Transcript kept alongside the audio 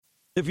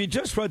If you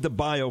just read the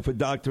bio for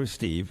Dr.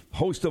 Steve,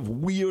 host of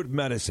Weird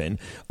Medicine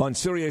on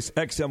Sirius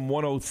XM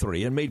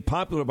 103 and made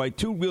popular by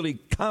two really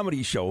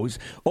comedy shows,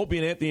 Opie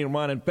and Anthony and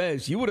Ron and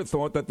Fez, you would have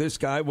thought that this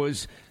guy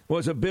was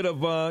a bit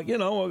of, a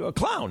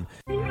clown.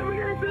 You never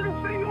answered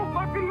a single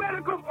fucking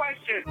medical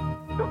question.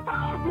 The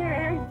fuck,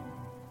 man?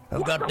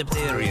 I've got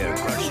diphtheria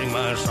crushing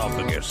my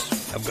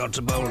esophagus. I've got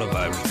Ebola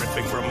virus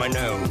dripping from my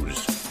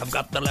nose. I've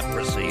got the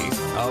leprosy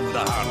of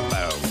the heart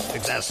valve,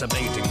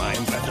 exacerbating my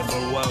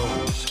incredible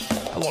woes.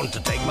 I want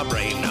to take my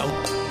brain out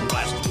and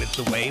blast it with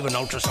the wave, an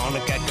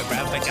ultrasonic,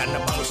 echographic, and a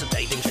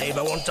pulsating shave.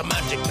 I want a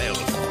magic pill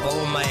for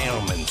all my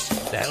ailments,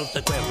 the health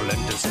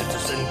equivalent of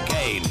Citizen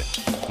Kane.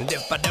 And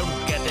if I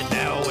don't get it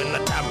now in the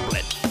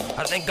tablet,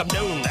 I think I'm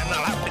doomed and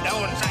I'll have to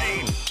go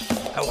insane.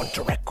 I want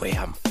a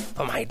requiem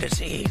for my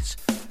disease,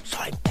 so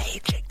I'm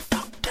paging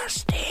Dr.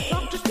 Steve.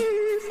 Dr. Steve.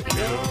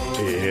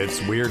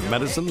 It's Weird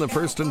Medicine, the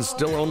first and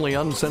still only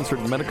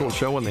uncensored medical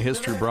show in the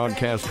history of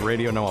broadcast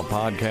radio, now a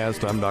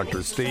podcast. I'm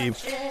Dr. Steve,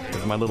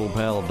 with my little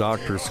pal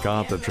Dr.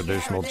 Scott, the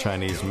traditional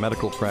Chinese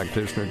medical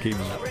practitioner,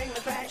 keeps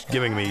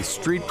giving me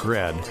street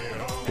cred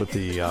with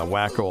the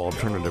wacko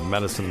alternative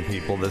medicine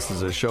people. This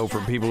is a show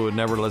for people who had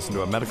never listened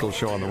to a medical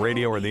show on the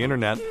radio or the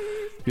internet.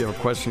 If you have a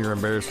question you're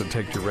embarrassed to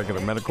take to your regular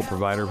medical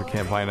provider, if you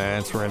can't find an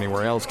answer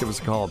anywhere else, give us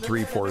a call at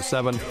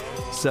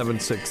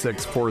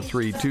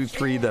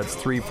 347-766-4323. That's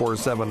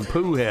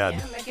 347-POOHEAD.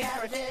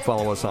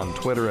 Follow us on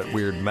Twitter at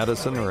Weird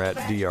Medicine or at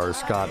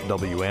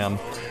DrScottWM.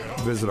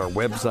 Visit our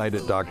website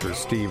at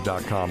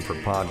drsteve.com for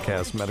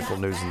podcasts, medical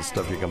news, and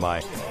stuff you can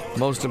buy.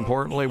 Most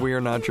importantly, we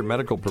are not your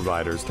medical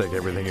providers. Take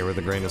everything here with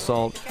a grain of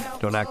salt.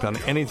 Don't act on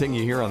anything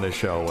you hear on this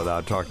show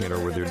without talking it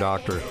over with your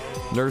doctor,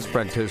 nurse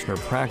practitioner,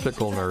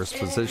 practical nurse,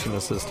 physician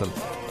assistant,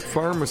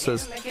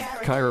 pharmacist,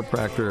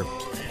 chiropractor,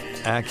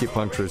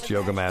 acupuncturist,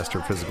 yoga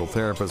master, physical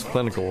therapist,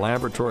 clinical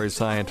laboratory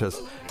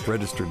scientist,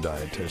 registered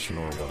dietitian,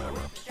 or whatever.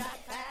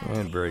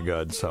 And very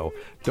good. So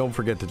don't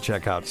forget to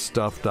check out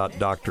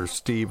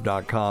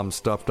stuff.drsteve.com,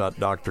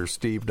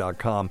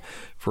 stuff.drsteve.com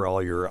for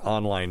all your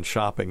online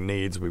shopping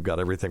needs. We've got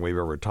everything we've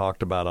ever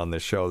talked about on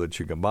this show that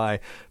you can buy.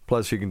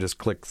 Plus, you can just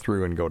click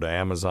through and go to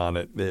Amazon.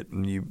 It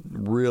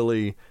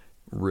really,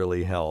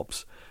 really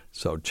helps.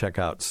 So check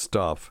out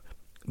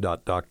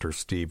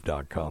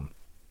stuff.drsteve.com.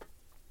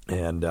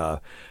 And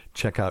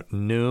check out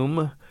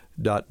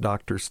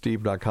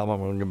noom.drsteve.com. I'm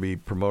going to be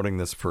promoting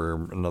this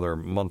for another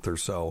month or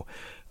so.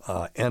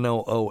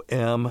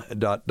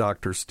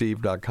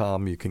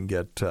 noom.drsteve.com. You can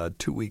get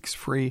 2 weeks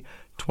free,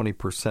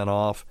 20%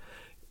 off.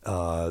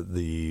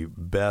 The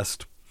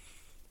best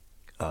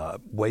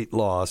weight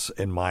loss,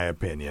 in my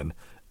opinion,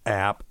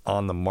 app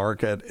on the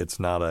market. It's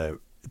not a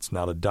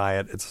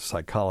diet. It's a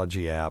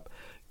psychology app.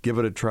 Give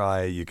it a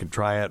try. You can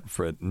try it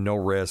for no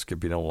risk.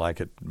 If you don't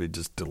like it,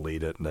 just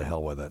delete it and to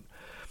hell with it.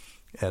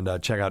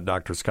 And check out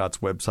Dr. Scott's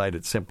website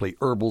at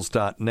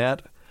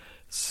simplyherbals.net.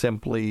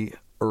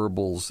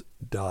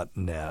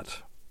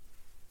 Simplyherbals.net.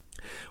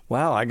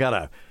 Wow, I got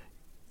a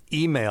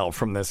email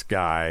from this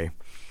guy.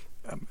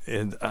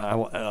 And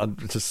I'll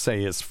just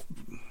say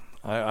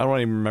I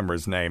don't even remember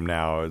his name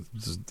now.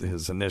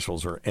 His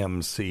initials are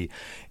MC.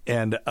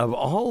 And of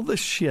all the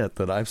shit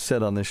that I've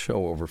said on this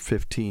show over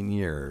 15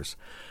 years,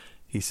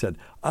 he said,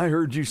 I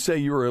heard you say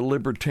you were a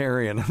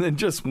libertarian, and then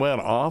just went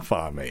off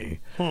on me.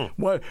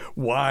 Why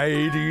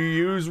do you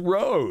use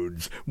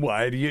roads?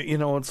 Why do you,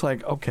 it's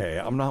like, okay,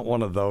 I'm not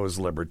one of those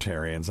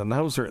libertarians, and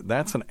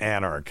that's an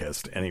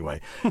anarchist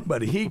anyway.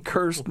 But he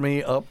cursed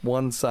me up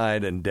one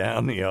side and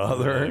down the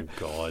other. Oh,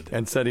 God.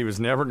 And said he was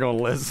never going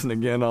to listen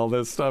again, all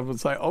this stuff.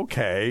 It's like,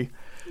 okay,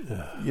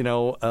 yeah,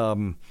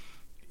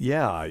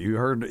 you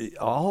heard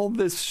all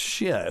this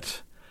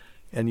shit.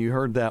 And you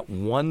heard that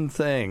one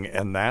thing,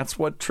 and that's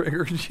what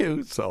triggered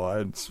you. So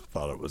I just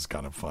thought it was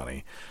kind of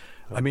funny.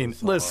 I mean,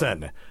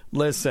 listen.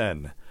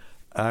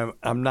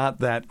 I'm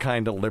not that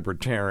kind of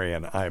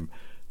libertarian. I'm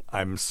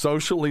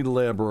socially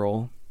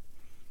liberal,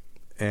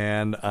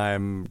 and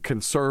I'm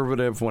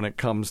conservative when it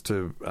comes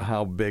to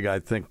how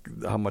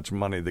much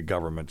money the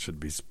government should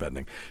be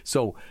spending.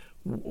 So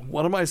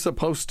what am I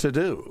supposed to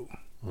do?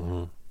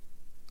 Mm-hmm.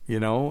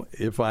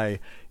 If I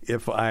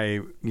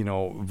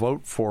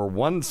vote for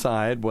one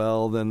side,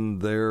 well,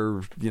 then I'm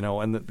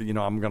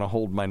going to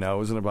hold my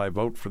nose. And if I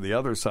vote for the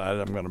other side,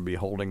 I'm going to be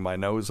holding my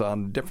nose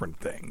on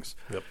different things.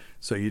 Yep.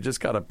 So you just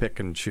got to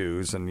pick and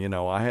choose. And,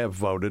 I have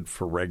voted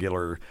for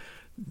regular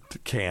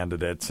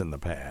candidates in the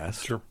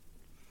past. Sure.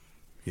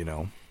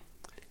 So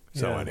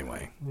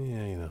anyway.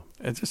 Yeah,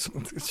 It's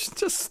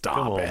just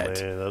stop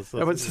it. Man.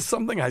 That's just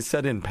something I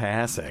said in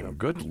passing. Yep.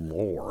 Good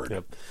Lord.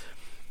 Yep.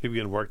 People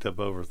getting worked up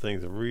over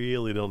things that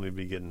really don't need to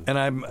be getting. And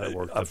I'm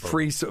a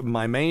free. So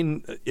my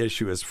main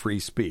issue is free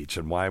speech,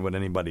 and why would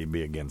anybody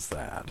be against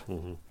that?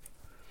 Mm-hmm.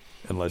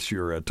 Unless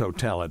you're a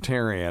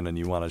totalitarian and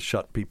you want to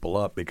shut people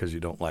up because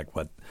you don't like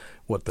what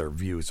their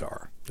views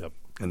are. Yep.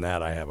 And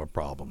that I have a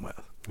problem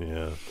with.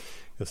 Yeah,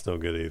 that's no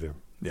good either.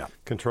 Yeah,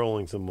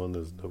 controlling someone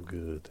is no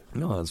good.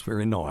 No, that's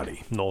very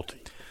naughty.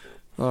 Naughty.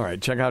 All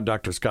right, check out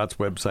Dr. Scott's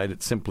website at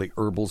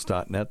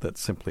simplyherbals.net.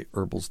 That's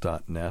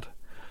simplyherbals.net.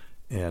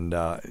 And,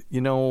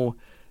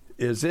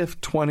 as if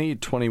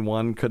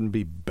 2021 couldn't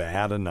be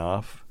bad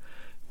enough,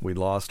 we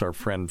lost our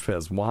friend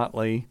Fez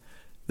Whatley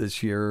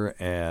this year,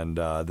 and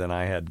then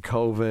I had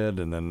COVID,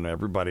 and then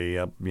everybody,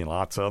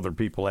 lots of other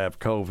people have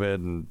COVID,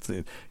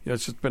 and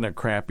it's just been a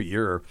crappy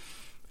year.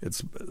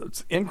 It's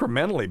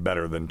incrementally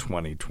better than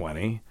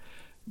 2020,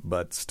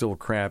 but still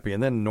crappy.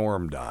 And then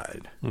Norm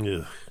died.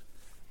 Ugh.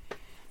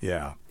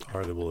 Yeah.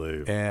 Hard to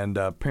believe. And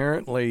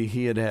apparently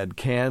he had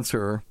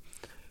cancer.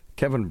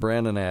 Kevin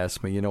Brennan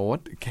asked me,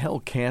 what the hell,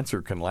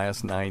 cancer can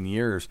last 9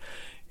 years?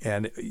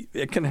 And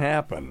it can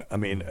happen. I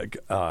mean,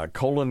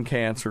 colon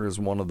cancer is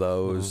one of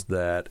those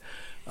that,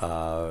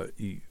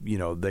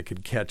 they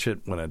could catch it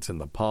when it's in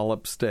the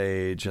polyp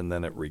stage, and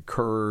then it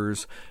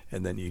recurs,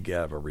 and then you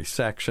have a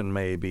resection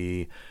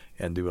maybe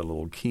and do a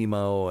little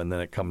chemo, and then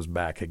it comes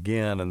back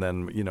again, and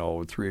then,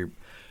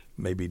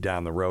 maybe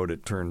down the road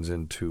it turns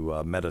into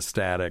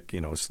metastatic,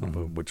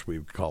 which we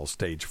call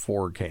stage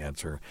 4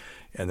 cancer.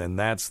 And then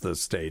that's the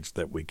stage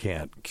that we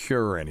can't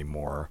cure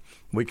anymore.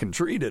 We can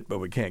treat it, but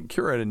we can't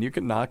cure it, and you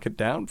can knock it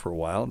down for a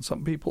while, and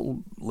some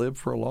people live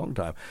for a long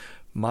time.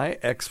 My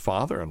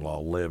ex-father-in-law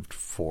lived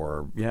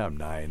for,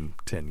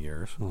 9-10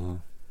 years,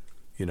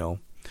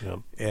 Yep.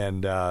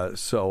 And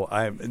so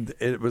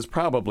it was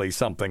probably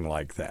something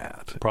like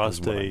that.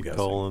 Prostate,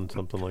 colon,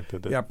 something like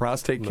that. Yeah,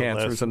 prostate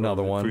cancer is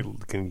another one.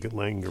 Can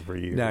linger for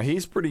years. Now,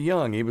 he's pretty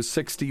young. He was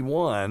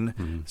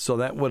 61, so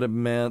that would have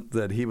meant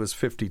that he was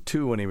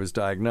 52 when he was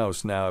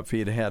diagnosed. Now, if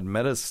he'd had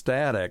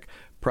metastatic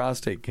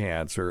prostate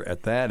cancer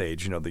at that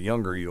age, the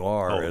younger you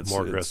are, it's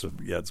more aggressive.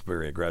 It's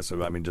very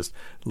aggressive. I mean, just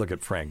look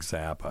at Frank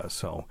Zappa.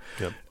 So,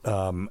 yep.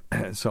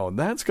 So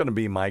that's going to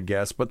be my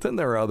guess. But then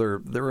there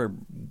are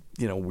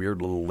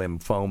weird little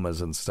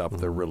lymphomas and stuff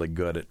they're really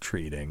good at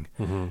treating.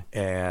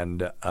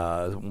 And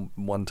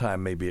one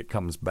time maybe it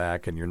comes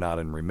back and you're not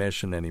in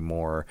remission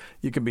anymore.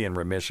 You can be in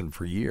remission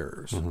for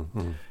years,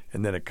 and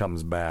then it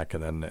comes back,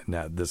 and then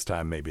now this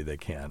time maybe they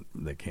can't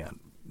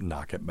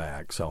knock it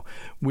back. So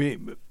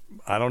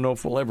I don't know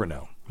if we'll ever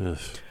know.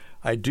 Yes.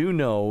 I do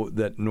know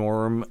that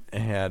Norm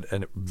had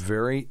a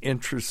very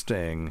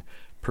interesting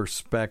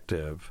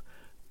perspective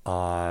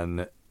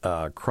on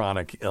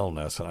chronic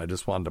illness, and I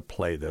just wanted to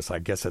play this. I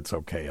guess it's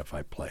okay if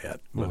I play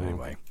it, but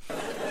anyway.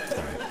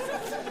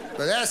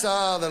 But that's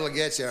all that'll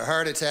get you, a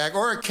heart attack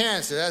or a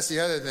cancer. That's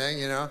the other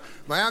thing,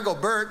 My Uncle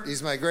Bert,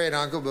 he's my great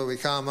uncle, but we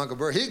call him Uncle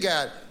Bert. He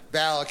got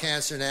bowel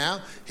cancer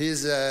now.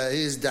 He's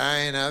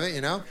dying of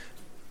it,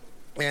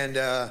 And,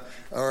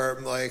 or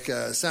like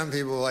some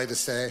people like to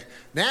say,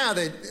 now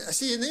in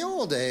the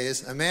old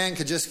days, a man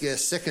could just get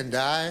sick and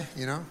die,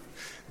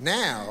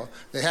 Now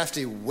they have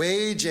to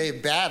wage a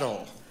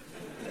battle.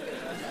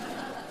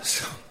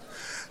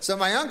 So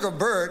my Uncle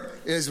Bert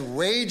is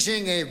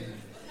waging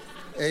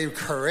a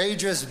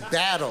courageous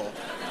battle,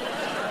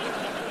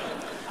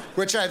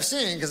 which I've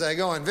seen because I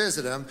go and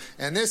visit him,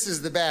 and this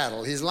is the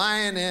battle. He's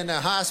lying in a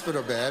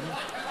hospital bed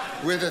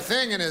with a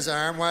thing in his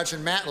arm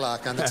watching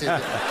Matlock on the TV.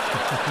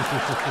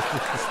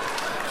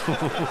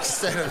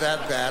 Instead of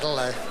that battle,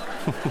 I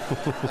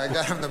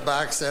got him the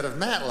box set of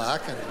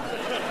Matlock.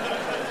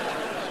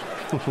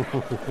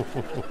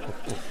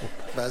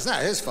 But it's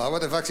not his fault.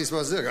 What the fuck's he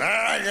supposed to do?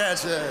 I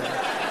gotcha.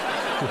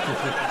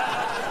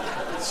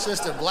 It's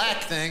just a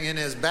black thing in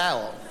his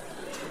bowel.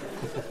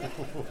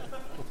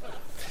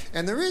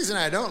 And the reason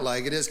I don't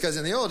like it is because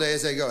in the old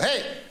days they go,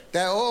 hey,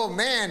 that old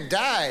man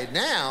died.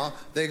 Now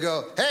they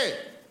go, hey,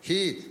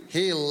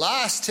 he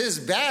lost his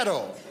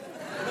battle.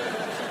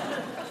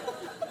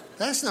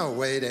 That's no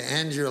way to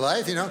end your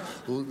life,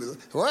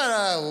 What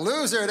a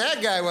loser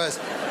that guy was.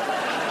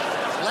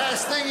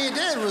 Last thing he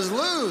did was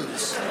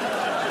lose.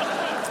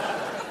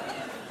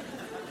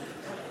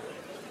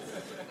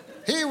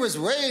 He was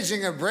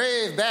waging a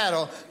brave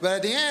battle, but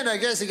at the end, I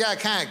guess he got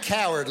kind of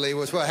cowardly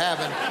was what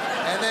happened.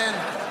 And then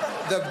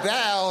the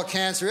bowel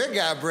cancer, it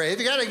got brave.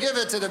 You got to give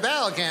it to the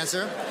bowel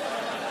cancer.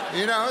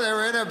 They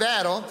were in a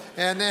battle,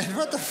 and then,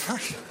 what the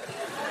fuck?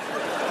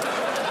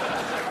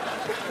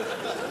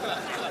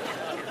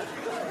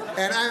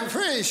 And I'm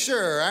pretty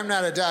sure, I'm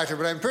not a doctor,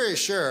 but I'm pretty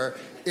sure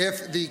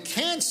if the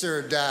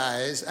cancer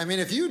dies,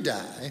 if you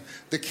die,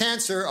 the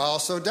cancer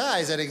also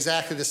dies at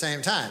exactly the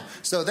same time.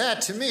 So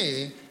that, to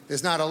me,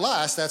 is not a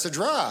loss, that's a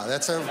draw.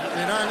 That's what I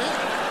mean?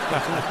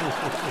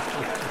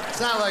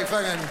 It's not like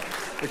fucking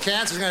the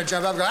cancer's going to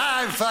jump up and go,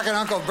 I'm fucking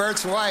Uncle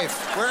Bert's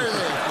wife. Where is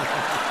he?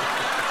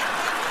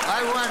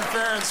 I won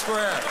fair and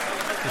square.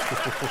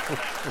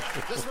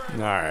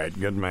 All right,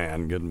 good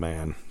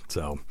man.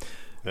 So,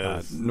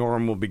 Yes.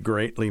 Norm will be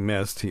greatly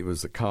missed. He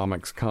was the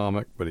comics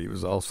comic, but he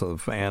was also the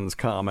fans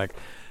comic.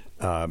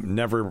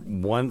 Never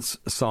once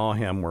saw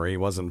him where he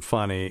wasn't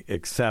funny,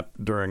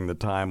 except during the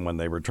time when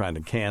they were trying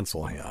to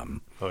cancel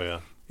him. Oh, yeah.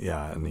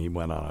 Yeah, and he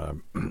went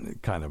on a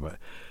kind of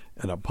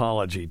an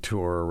apology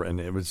tour, and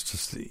it was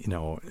just,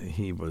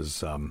 he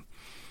was,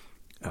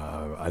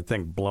 I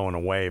think, blown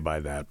away by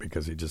that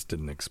because he just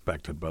didn't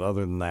expect it. But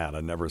other than that,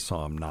 I never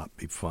saw him not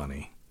be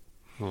funny.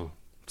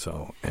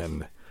 So,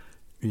 and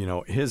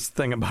his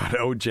thing about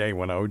O.J.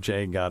 when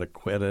O.J. got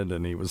acquitted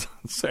and he was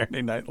on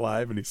Saturday Night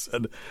Live and he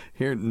said,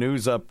 here,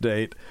 news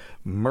update,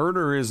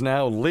 murder is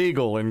now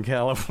legal in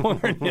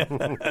California.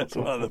 That's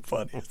one of the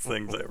funniest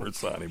things I ever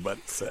saw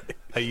anybody say.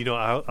 Hey,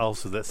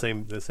 also that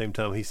same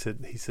time he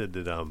said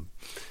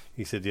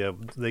yeah,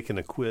 they can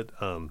acquit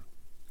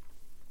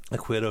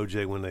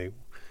O.J. when they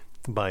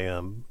by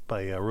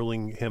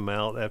ruling him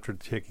out after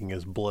taking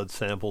his blood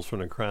samples from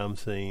the crime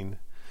scene.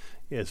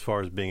 As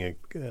far as being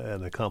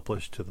an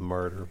accomplice to the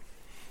murder,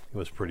 it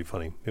was pretty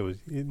funny.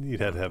 You'd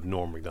have to have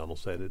Norm Macdonald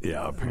say it.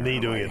 Yeah, apparently. Me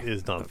doing it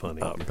is not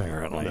funny.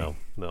 Apparently,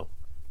 no.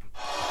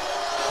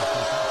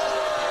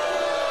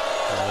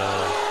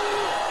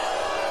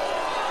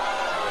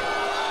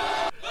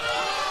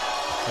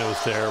 It was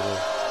terrible.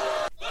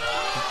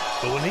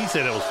 But when he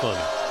said it was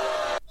funny.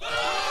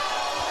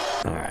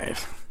 All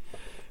right.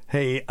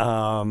 Hey,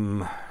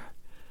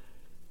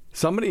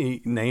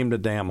 somebody named a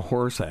damn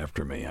horse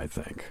after me, I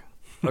think.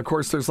 Of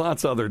course, there's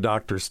lots of other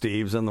Dr.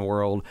 Steves in the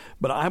world,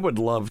 but I would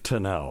love to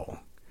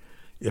know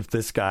if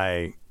this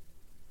guy,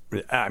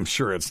 I'm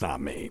sure it's not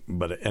me,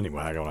 but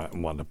anyway, I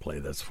wanted to play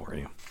this for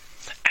you.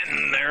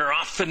 And they're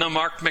off in the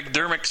Mark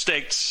McDermott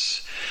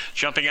Stakes.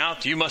 Jumping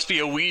out, You Must Be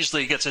a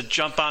Weasley gets a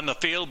jump on the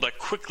field, but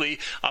quickly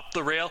up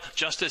the rail,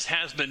 Justice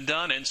Has Been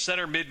Done, and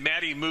center mid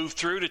Maddie moved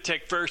through to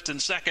take first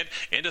and second.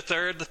 Into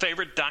third, the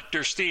favorite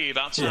Dr. Steve.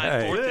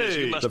 Outside fourth is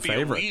You Must Be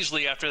favorite. a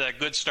Weasley after that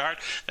good start.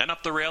 Then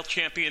up the rail,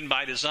 Champion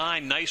by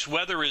Design. Nice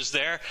Weather is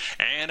there.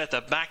 And at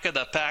the back of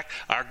the pack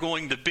are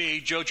going to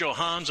be JoJo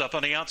Hans up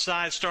on the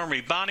outside,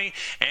 Stormy Bonnie,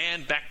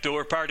 and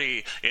Backdoor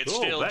Party. It's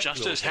still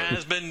Justice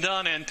Has Been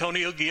Done.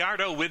 Antonio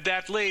Guiardo with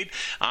that lead.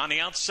 On the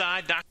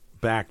outside,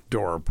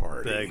 Backdoor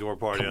Party. Backdoor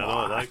Party. Come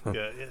I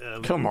know.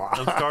 on. Come on.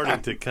 I'm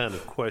starting to kind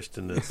of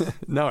question this.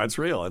 No, it's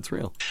real. It's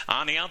real.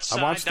 On the outside,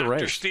 I watched the Dr.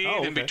 race.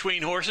 Steve in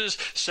between horses,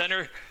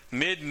 center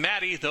mid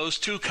Maddie, those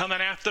two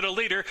coming after the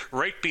leader.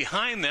 Right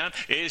behind them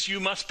is You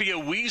Must Be a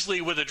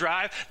Weasley with a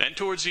drive. Then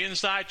towards the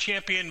inside,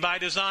 Champion by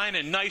Design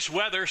and Nice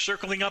Weather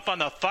circling up on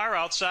the far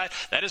outside.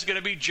 That is going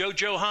to be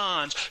JoJo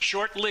Hans.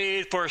 Short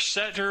lead for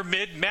center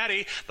mid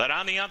Maddie, but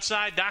on the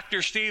outside,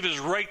 Dr. Steve is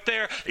right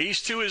there.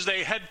 These two as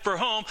they head for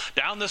home.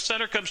 Down the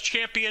center comes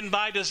Champion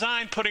by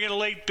Design, putting in a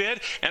late bid,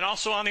 and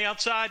also on the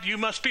outside, You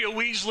Must Be a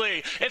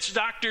Weasley. It's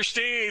Dr.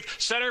 Steve,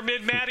 center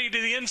mid Maddie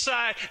to the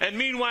inside, and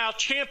meanwhile,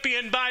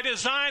 Champion by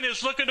Design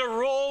is looking to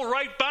roll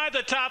right by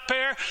the top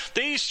pair.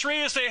 These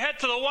three as they head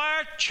to the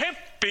wire.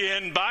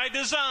 Champion by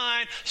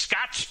Design.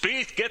 Scott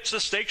Spieth gets the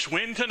stakes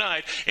win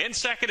tonight. In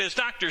second is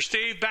Dr.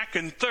 Steve. Back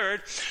in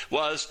third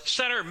was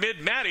center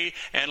mid Maddie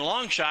and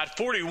long shot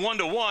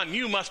 41-1.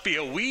 You Must Be a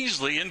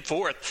Weasley in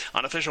fourth.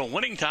 Unofficial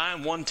winning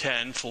time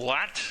 110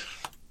 flat.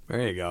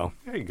 There you go.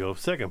 There you go.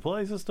 Second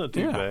place. That's not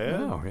too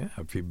bad. No, yeah.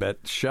 If you bet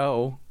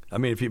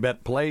if you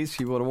bet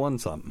place, you would have won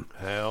something.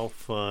 How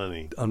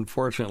funny.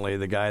 Unfortunately,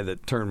 the guy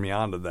that turned me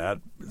on to that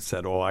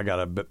said, I got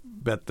to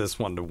bet this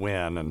one to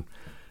win. And,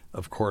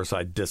 of course,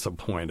 I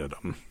disappointed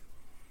him,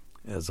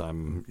 as I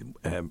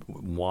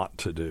want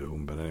to do.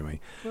 But anyway.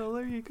 Well,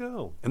 there you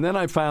go. And then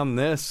I found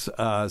this.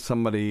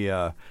 Somebody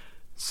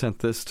sent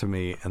this to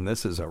me, and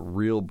this is a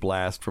real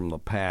blast from the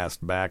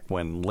past, back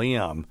when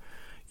Liam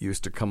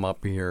used to come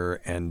up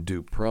here and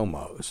do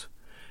promos.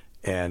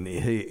 And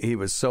he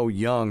was so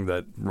young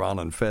that Ron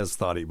and Fez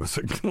thought he was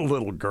a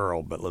little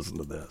girl. But listen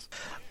to this.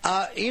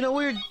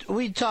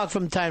 We talk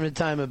from time to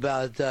time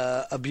about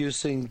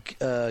abusing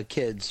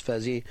kids,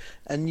 Fezzy.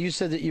 And you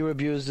said that you were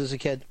abused as a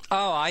kid.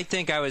 Oh, I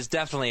think I was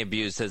definitely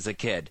abused as a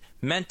kid.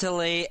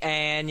 Mentally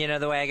and,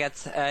 the way I got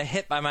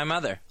hit by my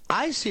mother.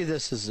 I see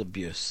this as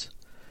abuse.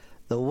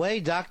 The way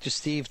Dr.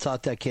 Steve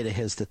taught that kid of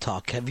his to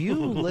talk. Have you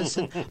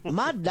listened?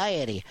 My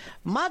daddy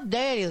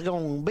is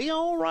going to be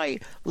all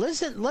right.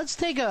 Listen, let's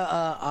take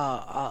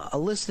a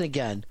listen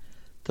again.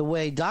 The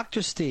way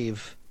Dr.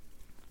 Steve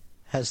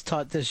has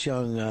taught this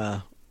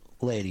young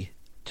lady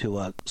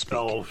to speak.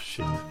 Oh,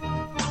 shit.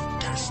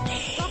 Dr.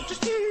 Steve. Dr.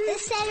 Steve.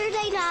 This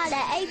Saturday night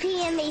at 8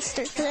 p.m.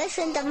 Eastern,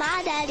 listen to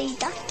my daddy,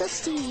 Dr.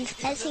 Steve,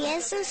 as he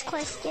answers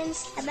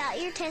questions about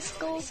your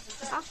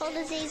testicles, awful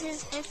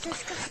diseases, and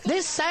physical.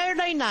 This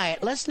Saturday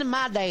night, listen to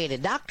my daddy,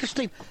 Dr.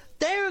 Steve.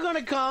 They're going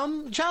to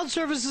come, Child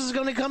Services is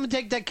going to come and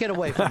take that kid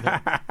away from you.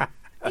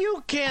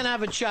 You can't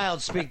have a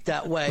child speak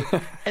that way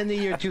in the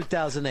year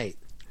 2008.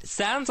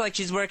 Sounds like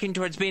she's working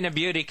towards being a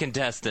beauty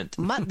contestant.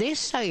 This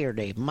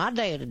Saturday, my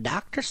daddy,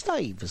 Dr.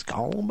 Steve, is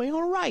going to be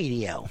on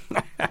radio.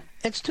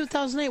 It's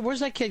 2008.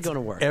 Where's that kid going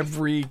to work?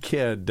 Every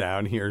kid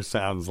down here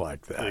sounds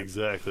like that.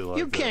 Exactly like that.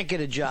 You can't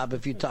get a job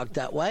if you talk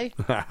that way.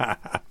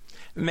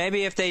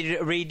 Maybe if they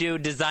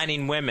redo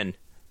Designing Women.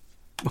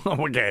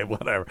 Okay,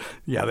 whatever.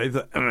 Yeah,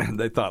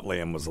 they thought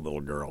Liam was a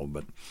little girl,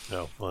 but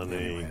how funny.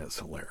 Anyway, it's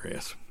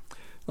hilarious.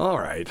 All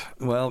right.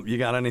 Well, you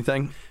got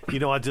anything?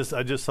 I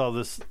just saw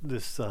this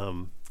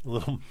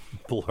little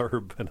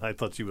blurb, and I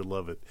thought you would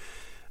love it.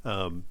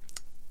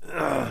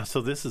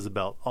 So this is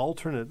about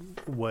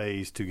alternate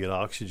ways to get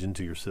oxygen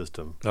to your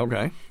system.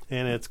 Okay.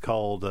 And it's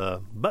called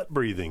butt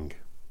breathing.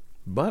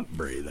 Butt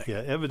breathing?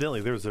 Yeah,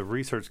 evidently there's a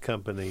research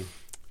company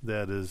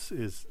that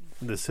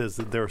says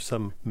that there are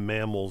some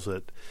mammals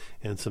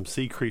and some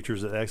sea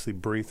creatures that actually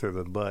breathe through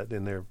the butt,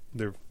 and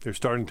they're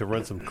starting to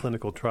run some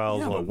clinical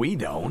trials. But we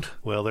don't.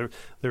 Well, they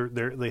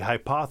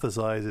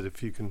hypothesize that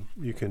if you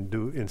can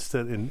do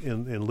instead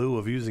in lieu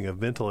of using a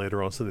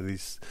ventilator on some of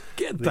these.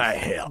 Get the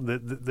hell.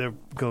 They're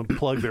going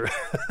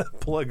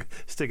to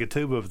stick a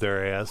tube up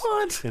their ass.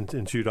 What?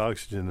 And shoot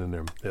oxygen in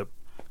there. Yep.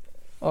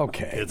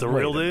 Okay. It's a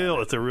real deal.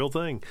 It's a real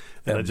thing.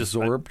 And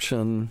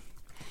absorption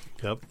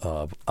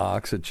of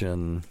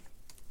oxygen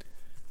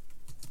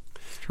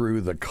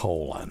through the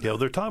colon. Yeah,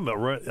 they're talking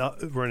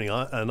about running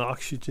an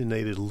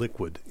oxygenated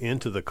liquid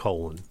into the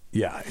colon.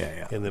 Yeah.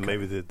 And then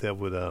maybe that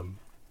would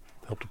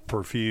help to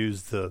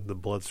perfuse the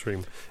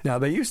bloodstream. Now,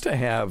 they used to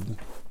have,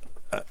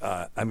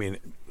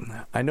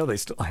 I know they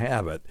still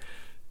have it.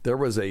 There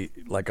was a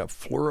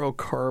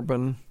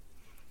fluorocarbon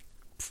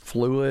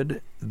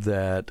fluid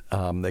that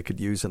they could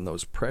use in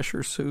those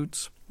pressure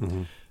suits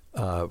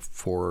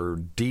for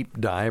deep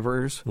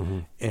divers,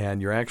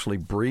 and you're actually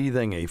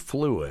breathing a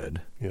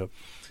fluid. Yep.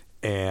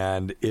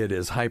 And it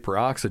is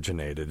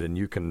hyperoxygenated, and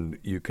you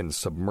can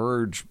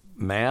submerge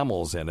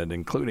mammals in it,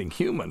 including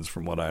humans,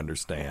 from what I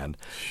understand,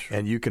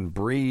 and you can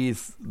breathe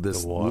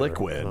this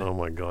liquid. Oh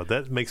my God,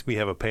 that makes me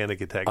have a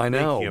panic attack. I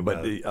know,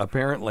 but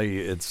apparently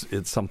it's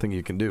something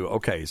you can do.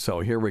 Okay, so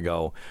here we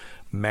go.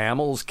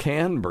 Mammals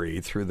can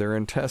breathe through their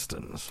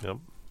intestines. Yep.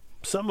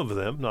 Some of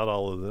them, not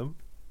all of them.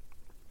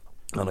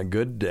 On a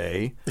good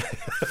day,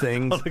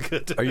 things. On a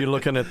good day. Are you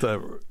looking at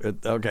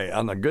okay,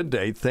 on a good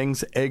day,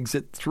 things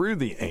exit through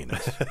the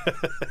anus.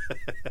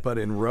 But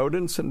in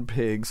rodents and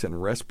pigs in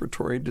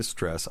respiratory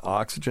distress,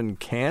 oxygen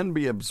can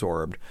be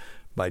absorbed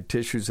by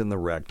tissues in the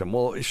rectum.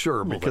 Well,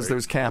 sure, because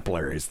there's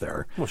capillaries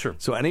there. Well, sure.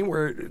 So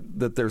anywhere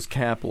that there's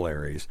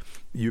capillaries,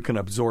 you can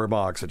absorb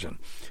oxygen.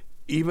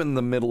 Even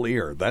the middle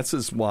ear.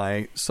 That's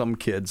why some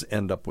kids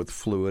end up with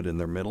fluid in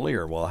their middle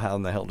ear. Well, how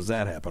in the hell does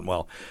that happen?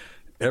 Well,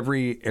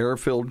 every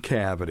air-filled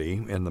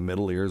cavity, and the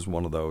middle ear is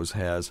one of those,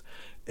 has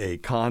a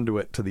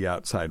conduit to the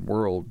outside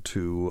world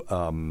to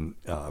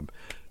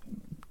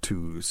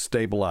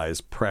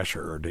stabilize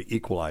pressure or to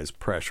equalize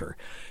pressure.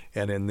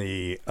 And in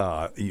the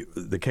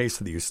case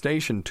of the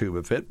eustachian tube,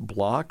 if it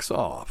blocks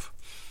off,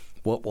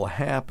 what will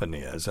happen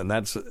is, and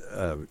that's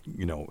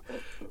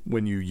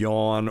when you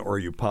yawn or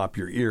you pop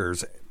your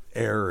ears,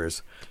 air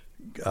is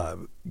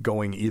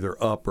going either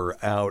up or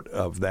out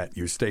of that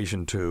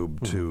eustachian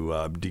tube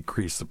to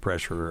decrease the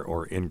pressure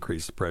or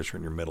increase the pressure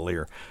in your middle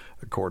ear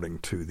according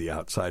to the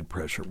outside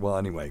pressure. Well,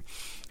 anyway,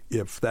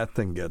 if that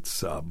thing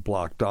gets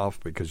blocked off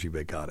because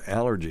you've got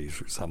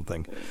allergies or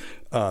something,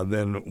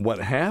 then what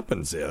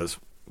happens is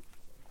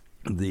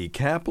the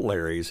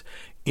capillaries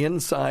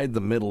inside the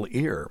middle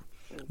ear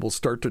will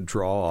start to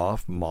draw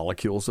off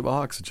molecules of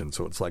oxygen.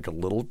 So it's like a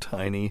little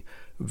tiny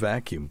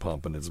vacuum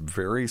pump, and it's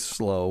very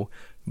slow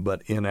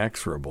but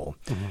inexorable.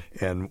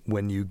 And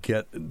when you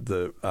get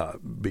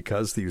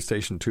because the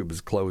eustachian tube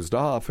is closed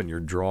off and you're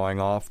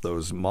drawing off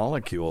those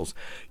molecules,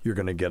 you're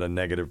going to get a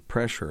negative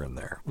pressure in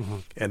there.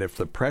 And if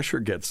the pressure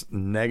gets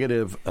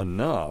negative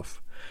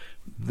enough,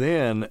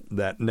 then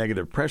that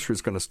negative pressure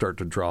is going to start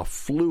to draw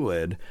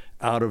fluid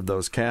out of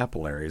those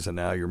capillaries, and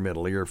now your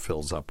middle ear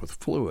fills up with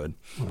fluid.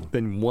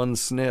 Then one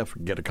sniff,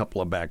 get a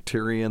couple of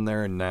bacteria in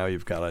there, and now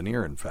you've got an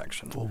ear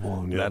infection.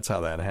 That's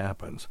how that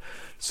happens.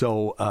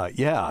 So,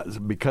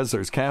 because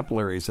there's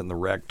capillaries in the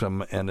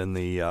rectum and in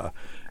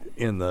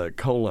the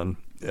colon,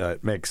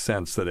 it makes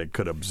sense that it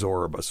could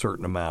absorb a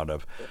certain amount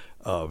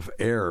of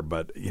air,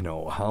 but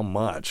how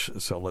much?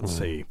 So let's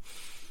see.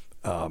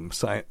 Let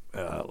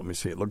me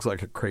see. It looks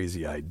like a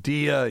crazy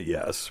idea.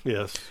 Yes.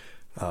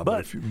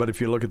 But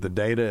if you look at the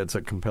data, it's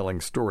a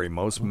compelling story.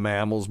 Most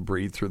mammals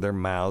breathe through their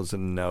mouths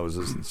and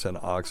noses and send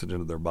oxygen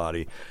to their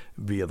body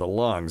via the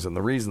lungs. And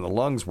the reason the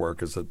lungs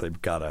work is that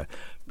they've got a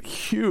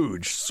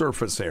huge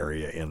surface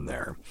area in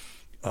there.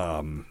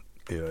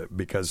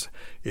 Because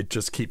it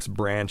just keeps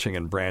branching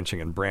and branching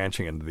and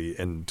branching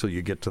until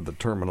you get to the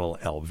terminal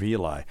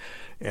alveoli.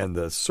 And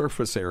the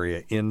surface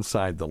area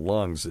inside the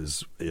lungs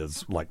is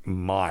like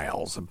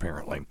miles,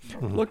 apparently.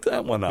 Look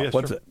that one up.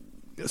 What's it?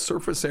 The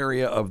surface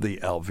area of the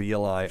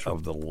alveoli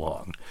of the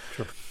lung.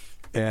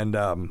 And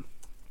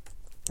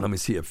let me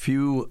see. A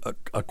few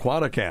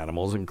aquatic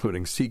animals,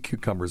 including sea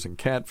cucumbers and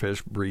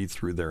catfish, breathe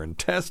through their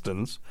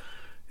intestines.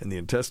 And the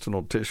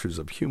intestinal tissues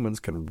of humans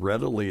can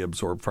readily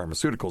absorb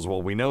pharmaceuticals.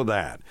 Well, we know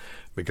that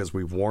because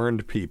we've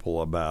warned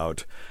people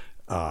about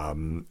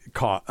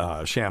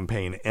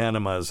champagne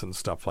enemas and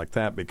stuff like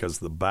that, because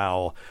the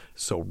bowel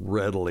so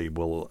readily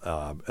will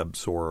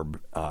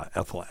absorb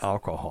ethyl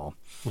alcohol.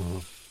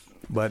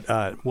 But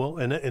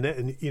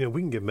and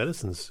we can give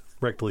medicines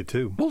rectally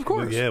too. Well, of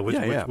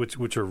course,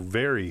 which are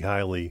very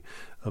highly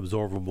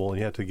absorbable, and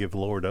you have to give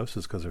lower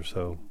doses because they're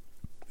so.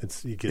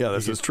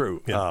 This is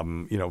true. Yeah.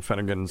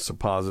 Phenergan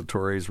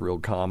suppository is real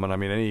common. I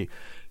mean,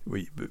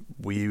 we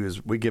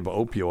give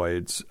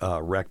opioids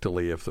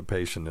rectally if the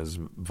patient is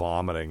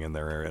vomiting and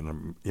they're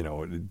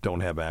don't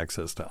have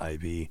access to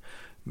IV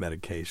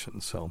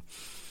medication. So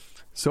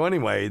So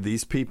anyway,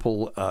 these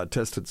people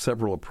tested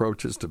several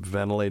approaches to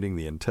ventilating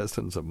the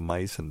intestines of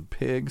mice and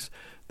pigs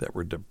that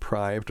were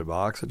deprived of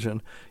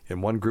oxygen.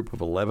 In one group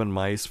of 11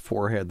 mice,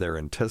 4 had their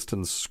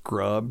intestines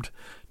scrubbed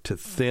to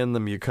thin the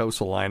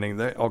mucosal lining.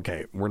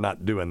 Okay, we're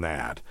not doing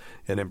that,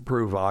 and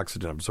improve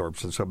oxygen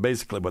absorption. So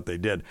basically what they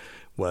did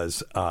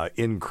was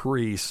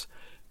increase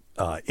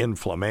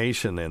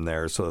inflammation in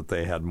there so that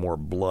they had more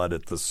blood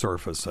at the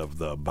surface of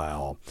the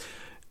bowel.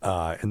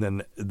 And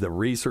then the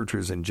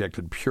researchers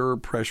injected pure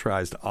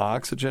pressurized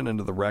oxygen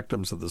into the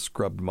rectums of the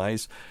scrubbed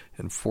mice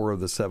and 4 of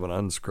the 7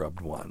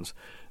 unscrubbed ones.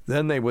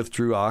 Then they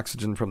withdrew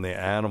oxygen from the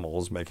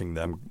animals, making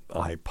them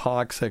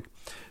hypoxic.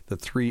 The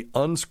 3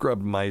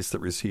 unscrubbed mice that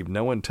received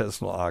no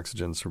intestinal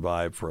oxygen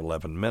survived for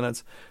 11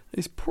 minutes.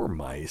 These poor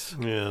mice.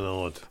 Yeah,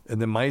 no.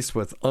 And the mice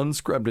with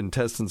unscrubbed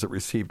intestines that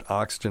received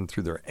oxygen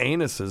through their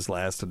anuses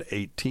lasted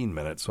 18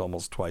 minutes,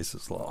 almost twice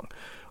as long.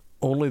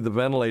 Only the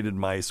ventilated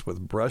mice with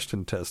brushed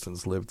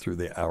intestines lived through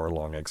the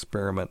hour-long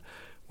experiment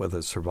with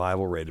a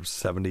survival rate of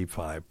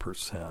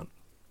 75%.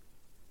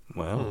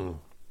 Wow.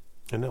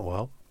 Isn't that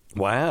wild?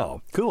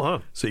 Wow. Cool, huh?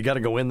 So you got to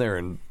go in there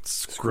and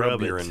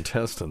scrub your it.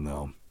 intestine,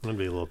 though. That'd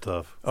be a little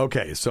tough.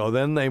 Okay, so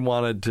then they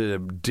wanted to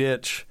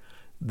ditch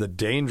the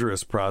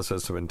dangerous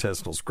process of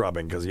intestinal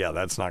scrubbing because,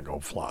 that's not going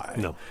to fly.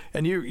 No.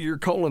 And your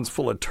colon's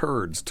full of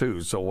turds,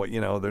 too, so,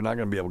 they're not going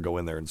to be able to go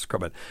in there and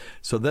scrub it.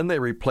 So then they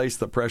replaced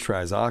the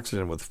pressurized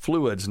oxygen with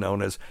fluids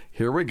known as,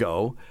 here we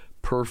go,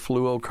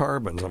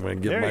 perfluorocarbons. I'm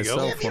going to give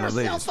myself one of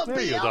these.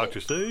 There you go,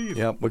 Dr. Steve.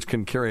 Yep, which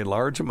can carry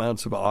large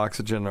amounts of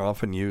oxygen, are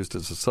often used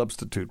as a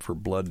substitute for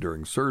blood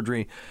during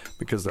surgery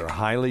because they're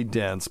highly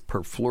dense.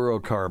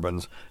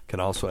 Perfluorocarbons can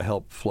also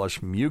help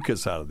flush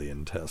mucus out of the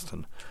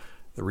intestine.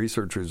 The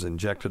researchers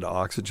injected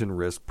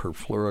oxygen-rich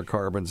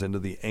perfluorocarbons into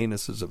the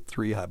anuses of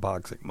 3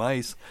 hypoxic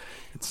mice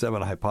and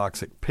 7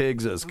 hypoxic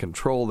pigs. As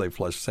control, they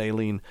flushed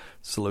saline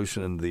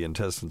solution into the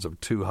intestines of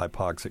 2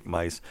 hypoxic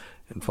mice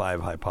and 5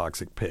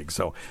 hypoxic pigs.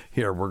 So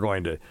here, we're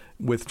going to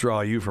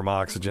withdraw you from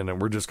oxygen,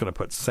 and we're just going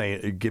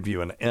to give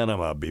you an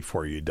enema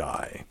before you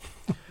die.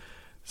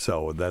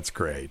 So that's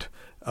great.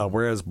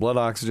 Whereas blood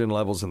oxygen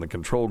levels in the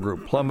control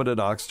group plummeted,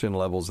 oxygen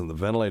levels in the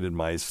ventilated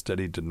mice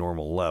steadied to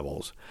normal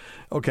levels.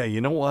 Okay,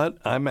 you know what?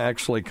 I'm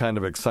actually kind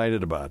of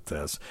excited about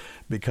this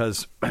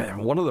because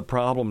one of the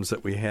problems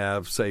that we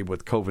have, say,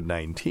 with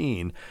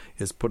COVID-19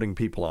 is putting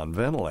people on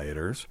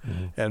ventilators.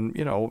 Mm-hmm. And,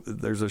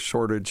 there's a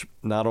shortage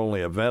not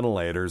only of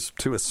ventilators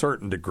to a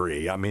certain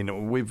degree. I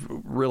mean, we've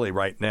really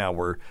right now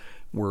we're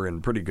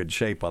in pretty good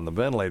shape on the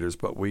ventilators,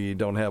 but we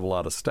don't have a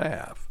lot of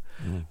staff.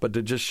 Mm. But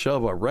to just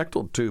shove a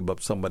rectal tube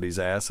up somebody's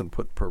ass and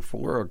put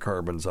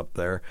perfluorocarbons up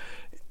there,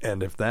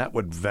 and if that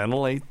would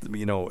ventilate,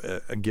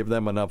 give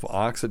them enough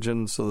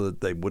oxygen so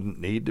that they wouldn't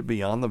need to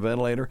be on the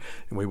ventilator,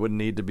 and we wouldn't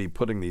need to be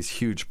putting these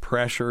huge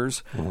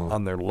pressures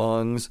on their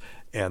lungs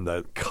and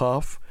the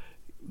cuff.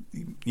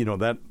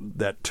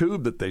 That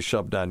tube that they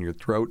shove down your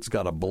throat's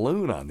got a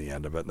balloon on the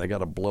end of it, and they got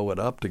to blow it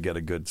up to get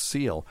a good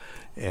seal.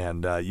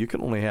 And you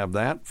can only have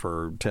that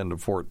for 10 to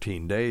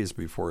 14 days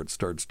before it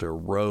starts to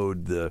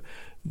erode the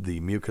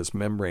mucous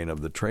membrane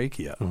of the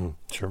trachea. Mm-hmm.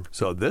 Sure.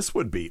 So this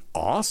would be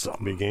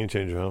awesome. Be a game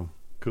changer, huh?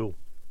 Cool.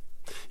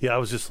 Yeah, I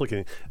was just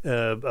looking.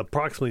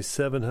 Approximately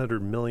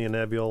 700 million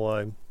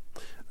alveoli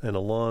and a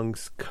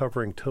lungs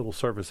covering total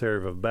surface area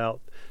of about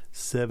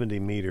 70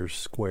 meters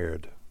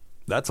squared.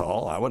 That's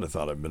all. I would have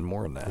thought it'd been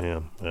more than that.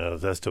 Yeah,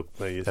 that's still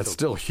huge. That's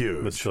still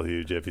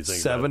huge if you think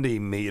 70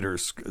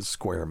 meters,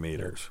 square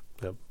meters.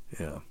 Yep.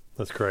 Yeah.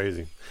 That's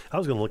crazy. I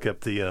was going to look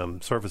up the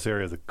surface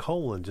area of the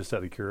colon just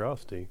out of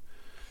curiosity.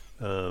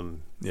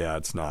 Yeah,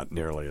 it's not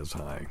nearly as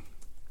high.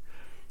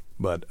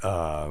 But,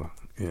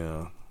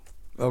 yeah.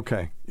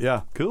 Okay.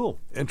 Yeah. Cool.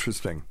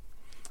 Interesting.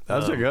 That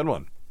was a good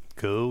one.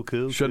 Cool.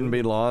 Shouldn't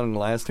be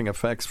long-lasting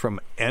effects from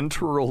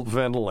enteral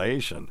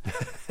ventilation.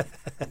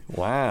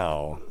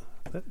 Wow.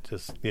 That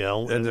just,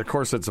 and of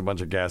course, it's a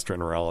bunch of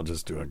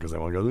gastroenterologists doing it because they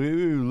want to go, hey,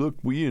 look,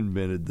 we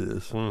invented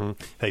this.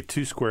 Mm-hmm. Hey,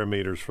 2 square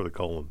meters for the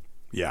colon.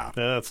 Yeah.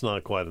 That's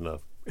not quite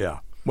enough. Yeah.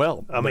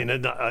 Well, I mean,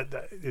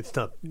 it's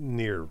not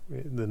near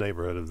the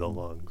neighborhood of the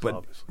lungs, but,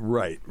 obviously.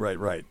 Right.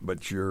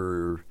 But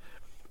you're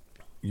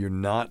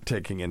not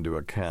taking into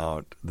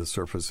account the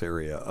surface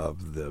area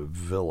of the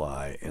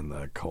villi in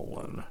the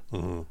colon.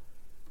 Mm-hmm.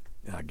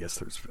 Yeah, I guess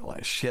there's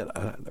villi. Shit,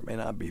 there may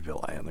not be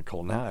villi in the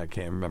colon. Now I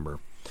can't remember.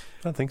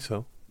 I think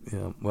so.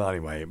 Yeah. Well,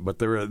 anyway, but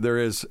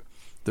there's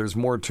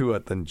more to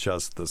it than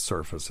just the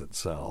surface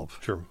itself.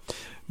 Sure.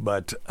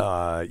 But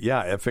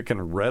if it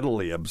can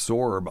readily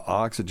absorb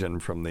oxygen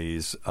from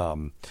these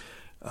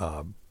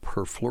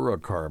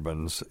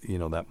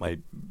perfluorocarbons, that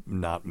might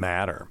not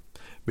matter,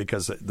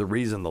 because the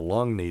reason the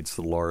lung needs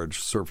the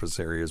large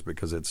surface area is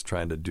because it's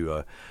trying to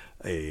do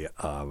a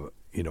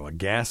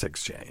gas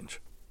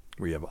exchange,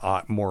 where you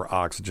have more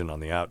oxygen on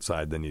the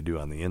outside than you do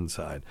on the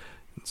inside.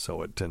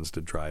 So it tends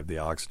to drive the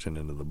oxygen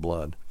into the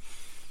blood.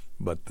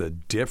 But the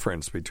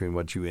difference between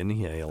what you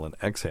inhale and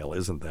exhale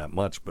isn't that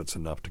much, but it's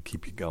enough to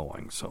keep you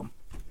going. So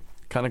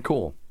kind of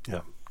cool.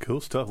 Yeah, cool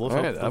stuff. All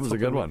right, that was a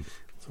good one.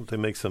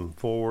 Something make some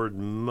forward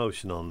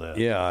motion on that.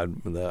 Yeah,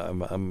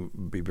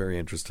 I'm be very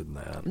interested in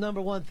that. Number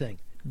one thing,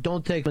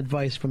 don't take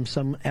advice from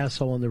some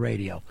asshole on the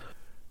radio.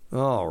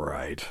 All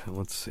right,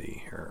 let's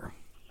see here.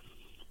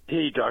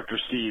 Hey, Dr.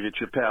 Steve, it's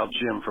your pal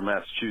Jim from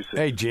Massachusetts.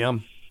 Hey,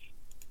 Jim.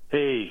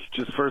 Hey,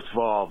 just first of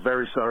all,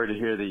 very sorry to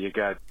hear that you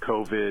got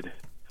COVID,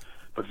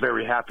 but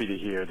very happy to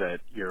hear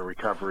that your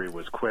recovery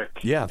was quick.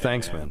 Yeah,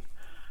 thanks, man.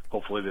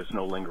 Hopefully there's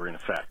no lingering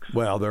effects.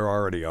 Well, there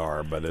already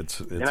are, but it's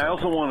and I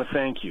also want to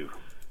thank you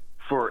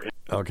for...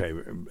 Okay,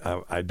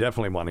 I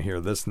definitely want to hear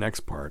this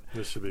next part.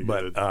 This should be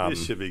good.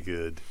 This should be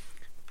good.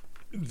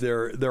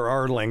 There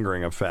are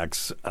lingering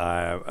effects.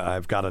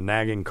 I've got a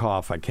nagging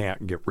cough I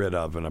can't get rid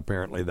of, and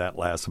apparently that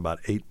lasts about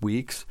 8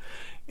 weeks.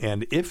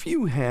 And if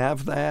you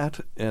have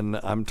that, and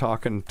I'm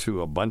talking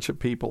to a bunch of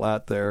people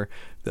out there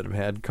that have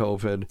had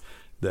COVID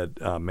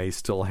that may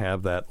still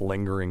have that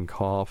lingering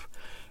cough,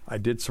 I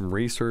did some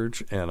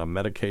research, and a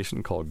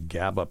medication called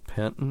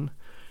gabapentin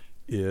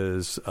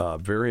is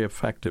very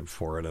effective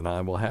for it, and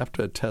I will have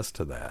to attest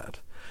to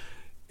that.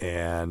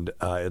 And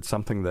it's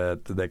something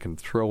that they can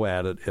throw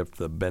at it if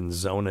the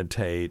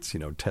benzonitates,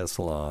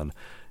 Tessalon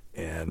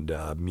and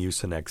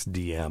Mucinex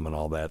DM and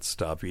all that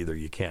stuff, either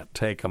you can't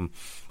take them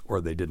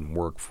or they didn't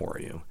work for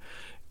you.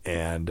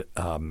 And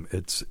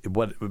it's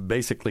what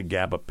basically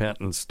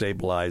gabapentin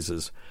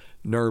stabilizes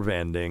nerve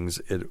endings.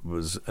 It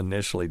was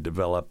initially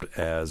developed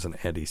as an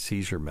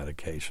anti-seizure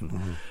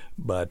medication,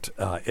 but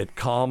it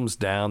calms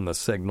down the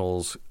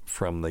signals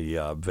from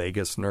the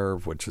vagus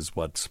nerve, which is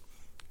what's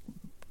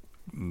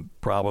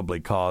probably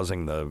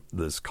causing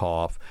this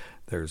cough.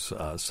 There's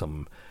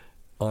some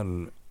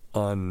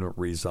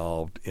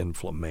unresolved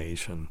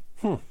inflammation,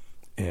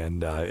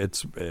 and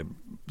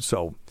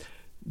so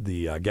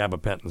the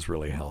gabapentin's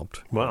really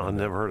helped. Wow, I've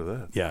never heard of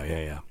that.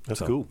 Yeah.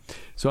 That's cool.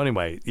 So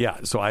anyway,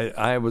 so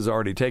I was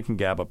already taking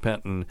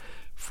gabapentin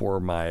for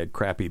my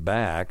crappy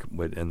back,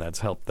 and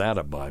that's helped that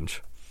a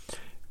bunch.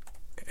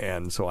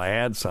 And so I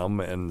had some,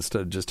 and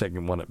instead of just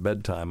taking one at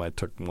bedtime, I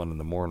took one in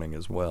the morning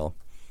as well.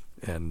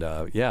 And,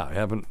 I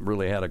haven't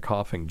really had a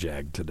coughing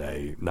jag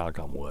today, knock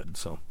on wood.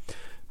 So,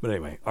 but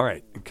anyway, all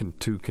right,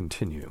 to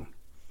continue.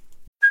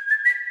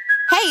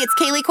 Hey, it's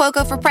Kaylee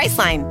Cuoco for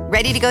Priceline.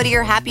 Ready to go to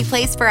your happy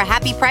place for a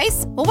happy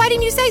price? Well, why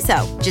didn't you say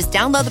so? Just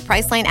download the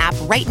Priceline app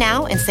right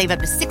now and save up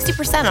to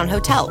 60% on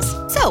hotels.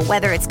 So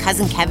whether it's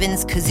Cousin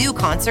Kevin's Kazoo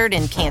Concert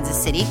in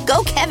Kansas City,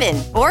 go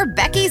Kevin, or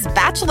Becky's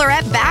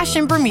Bachelorette Bash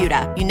in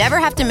Bermuda, you never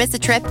have to miss a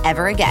trip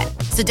ever again.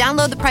 So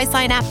download the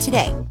Priceline app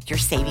today. Your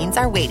savings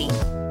are waiting.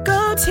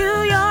 Go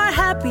to your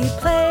happy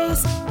place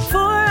for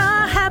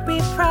a happy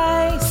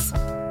price.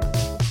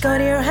 Go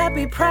to your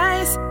happy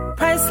price,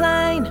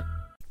 Priceline.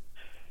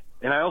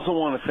 And I also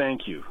want to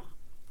thank you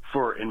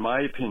for, in my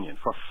opinion,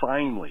 for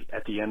finally,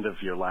 at the end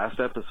of your last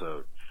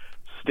episode,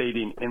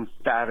 stating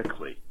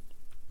emphatically,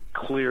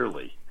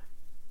 clearly,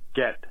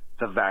 get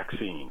the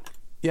vaccine.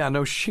 Yeah,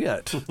 no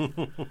shit.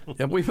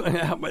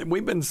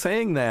 We've been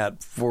saying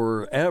that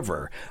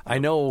forever. I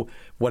know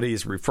what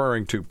he's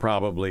referring to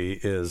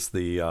probably is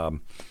the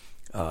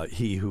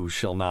He Who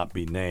Shall Not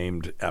Be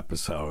Named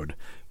episode,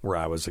 where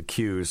I was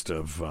accused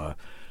of,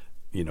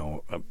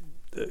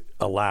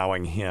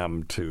 allowing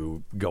him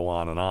to go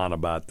on and on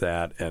about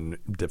that and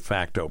de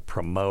facto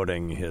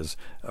promoting his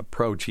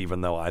approach, even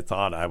though I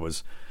thought I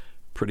was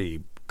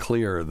pretty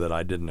clear that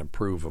I didn't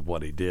approve of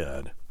what he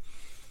did.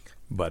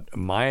 But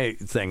my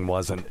thing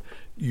wasn't,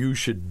 you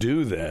should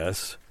do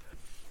this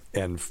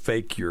and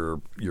fake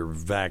your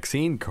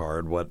vaccine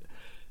card. What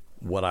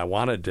I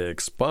wanted to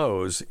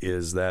expose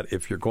is that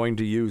if you're going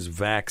to use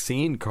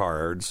vaccine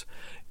cards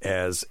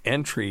as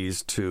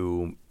entries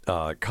to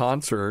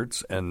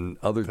concerts and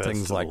other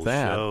things like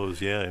that,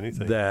 shows,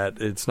 anything, that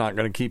it's not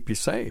going to keep you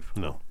safe.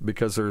 No,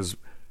 because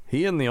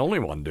he isn't the only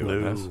one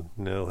doing this.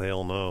 No,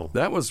 hell no.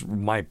 That was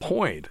my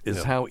point,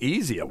 is how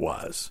easy it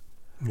was.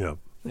 Yeah.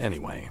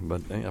 Anyway,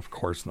 but of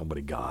course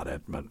nobody got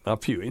it. But a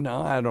few,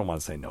 I don't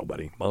want to say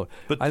nobody. But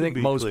I think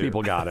most clear,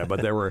 people got it.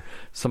 But there were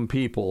some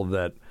people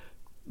that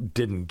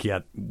didn't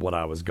get what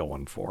I was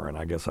going for, and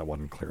I guess I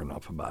wasn't clear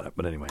enough about it.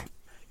 But anyway.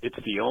 It's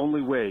the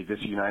only way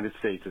this United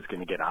States is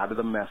going to get out of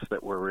the mess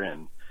that we're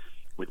in,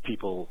 with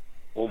people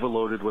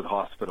overloaded with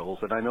hospitals.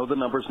 And I know the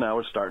numbers now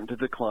are starting to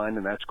decline,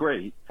 and that's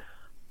great,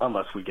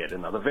 unless we get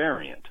another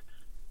variant.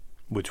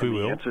 Which we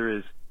will. The answer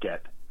is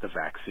get the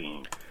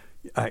vaccine.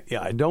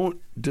 I don't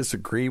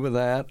disagree with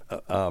that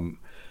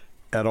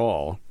at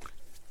all.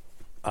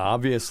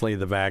 Obviously,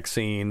 the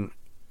vaccine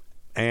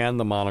and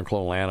the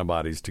monoclonal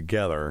antibodies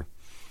together,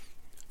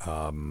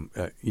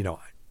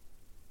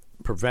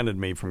 prevented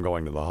me from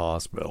going to the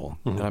hospital.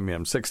 Mm-hmm. I mean,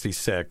 I'm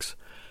 66.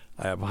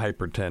 I have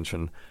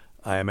hypertension.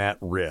 I am at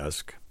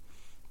risk.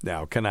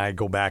 Now, can I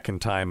go back in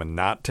time and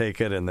not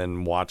take it and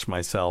then watch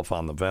myself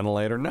on the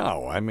ventilator?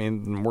 No. I mean, it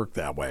didn't work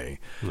that way.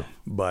 No.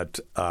 But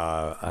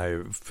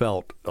I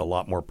felt a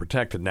lot more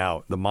protected.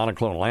 Now, the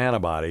monoclonal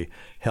antibody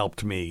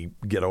helped me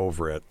get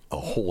over it a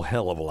whole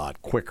hell of a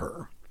lot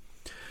quicker.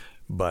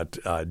 But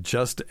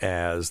just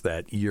as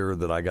that year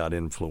that I got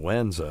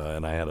influenza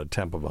and I had a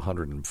temp of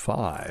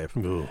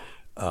 105,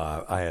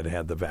 I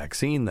had the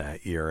vaccine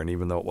that year, and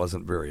even though it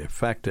wasn't very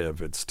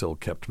effective, it still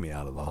kept me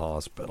out of the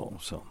hospital.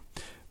 So,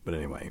 but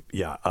anyway,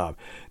 yeah.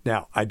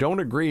 Now, I don't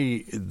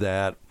agree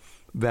that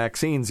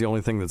vaccine's the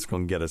only thing that's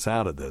going to get us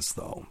out of this,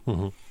 though.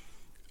 Mm-hmm.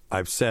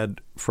 I've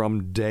said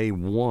from day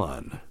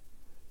one,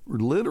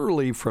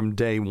 literally from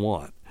day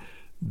one,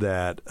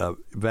 that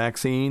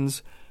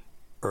vaccines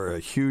are a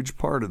huge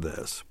part of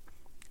this.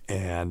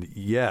 And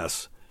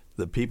yes,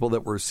 the people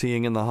that we're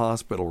seeing in the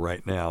hospital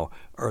right now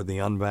are the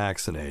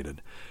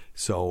unvaccinated.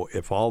 So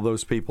if all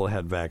those people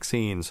had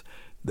vaccines,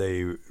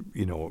 they,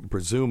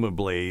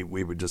 presumably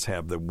we would just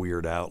have the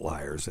weird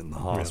outliers in the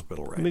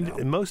hospital right now.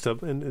 And most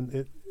of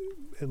them,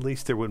 at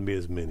least there wouldn't be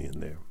as many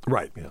in there.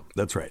 Right. Yeah.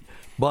 That's right.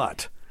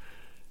 But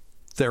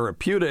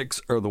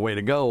therapeutics are the way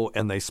to go,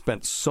 and they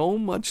spent so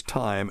much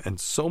time and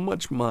so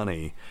much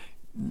money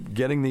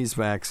getting these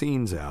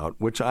vaccines out,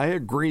 which I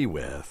agree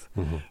with,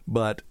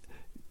 but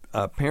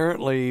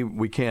apparently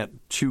we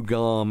can't chew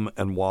gum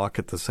and walk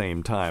at the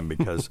same time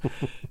because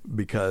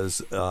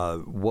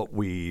what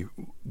we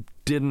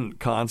didn't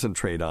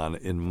concentrate on,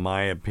 in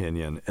my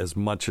opinion, as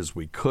much as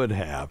we could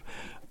have,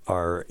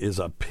 is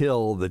a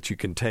pill that you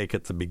can take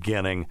at the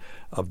beginning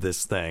of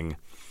this thing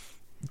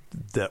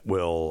that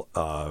will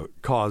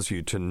cause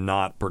you to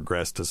not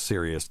progress to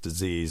serious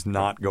disease,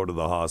 not go to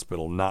the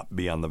hospital, not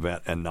be on the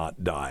vent, and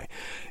not die.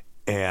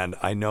 And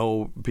I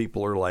know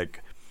people are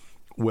like,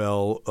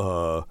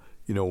 well,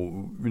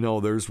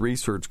 there's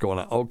research going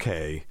on.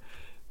 Okay,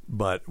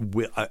 but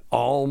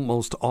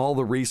almost all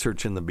the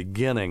research in the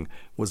beginning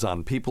was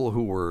on people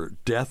who were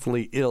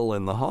deathly ill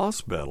in the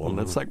hospital. And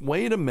it's like,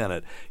 wait a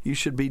minute, you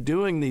should be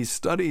doing these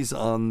studies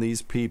on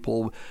these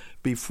people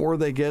before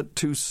they get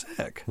too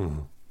sick.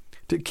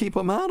 To keep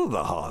them out of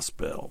the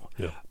hospital.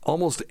 Yeah.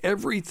 Almost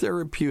every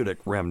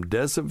therapeutic,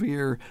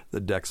 remdesivir, the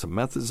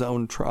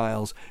dexamethasone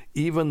trials,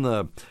 even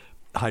the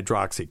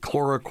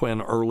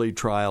hydroxychloroquine early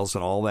trials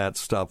and all that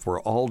stuff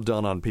were all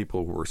done on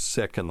people who were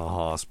sick in the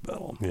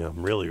hospital. Yeah,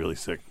 really, really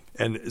sick.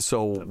 And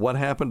so what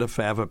happened to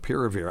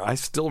favipiravir? I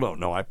still don't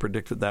know. I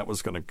predicted that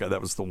was going to go.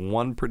 That was the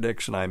one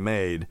prediction I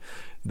made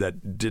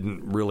that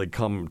didn't really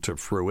come to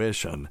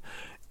fruition.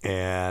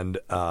 And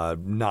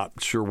not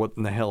sure what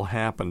in the hell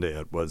happened to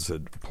it. Was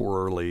it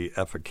poorly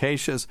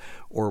efficacious,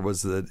 or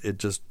was it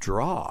just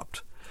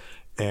dropped?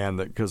 And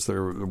because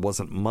there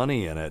wasn't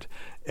money in it.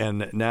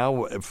 And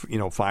now,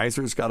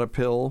 Pfizer's got a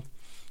pill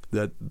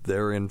that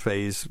they're in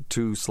phase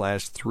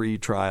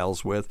 2/3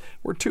 trials with.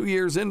 We're 2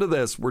 years into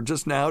this. We're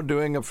just now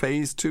doing a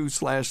phase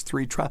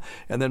 2/3 trial.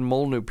 And then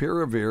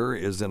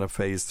molnupiravir is in a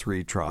phase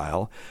 3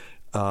 trial.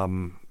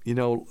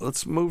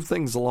 Let's move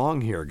things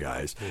along here,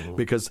 guys,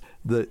 because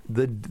the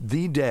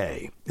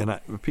day, and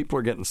people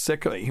are getting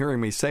sick of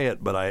hearing me say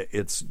it, but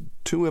it's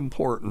too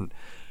important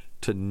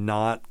to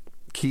not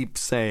keep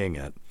saying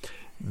it.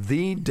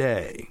 The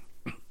day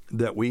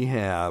that we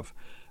have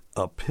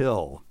a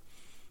pill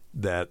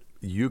that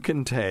you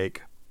can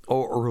take,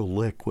 or a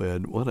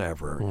liquid,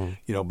 whatever,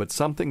 but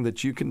something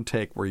that you can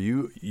take where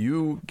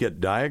you get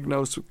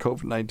diagnosed with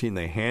COVID-19,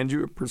 they hand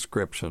you a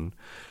prescription.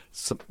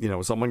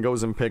 Someone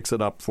goes and picks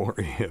it up for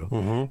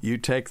you. You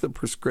take the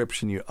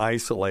prescription, you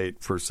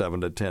isolate for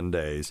 7 to 10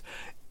 days,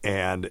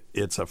 and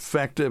it's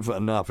effective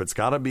enough. It's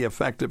got to be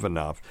effective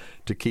enough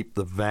to keep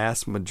the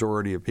vast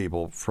majority of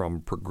people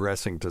from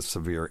progressing to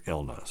severe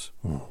illness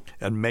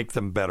and make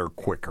them better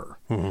quicker.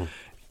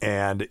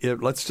 And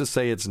let's just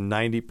say it's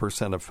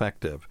 90%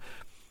 effective.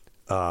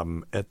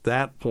 At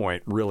that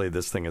point, really,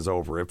 this thing is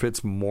over. If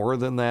it's more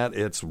than that,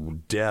 it's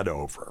dead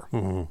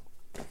over.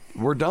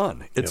 We're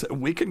done.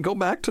 We can go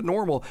back to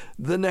normal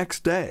the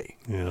next day.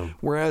 Yeah.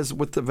 Whereas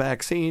with the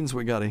vaccines,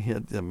 we got to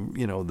hit them.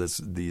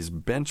 These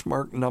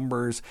benchmark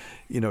numbers.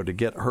 To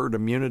get herd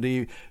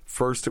immunity.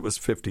 First, it was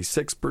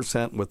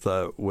 56%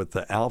 with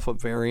the Alpha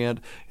variant,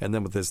 and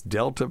then with this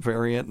Delta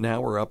variant,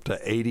 now we're up to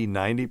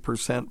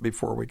 80-90%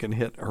 before we can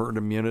hit herd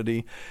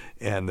immunity.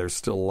 And there's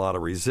still a lot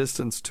of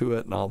resistance to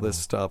it and all this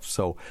stuff.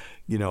 So,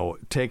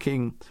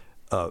 taking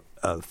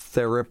a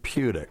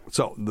therapeutic.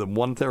 So the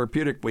one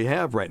therapeutic we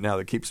have right now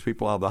that keeps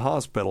people out of the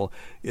hospital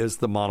is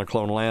the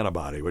monoclonal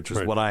antibody, which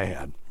is what I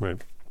had.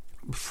 Right.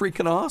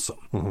 Freaking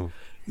awesome.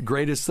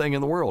 Greatest thing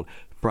in the world.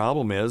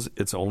 Problem is,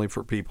 it's only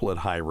for people at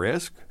high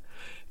risk.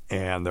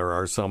 And there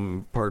are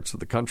some parts of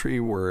the country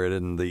where it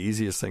isn't the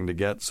easiest thing to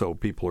get, so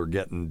people are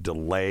getting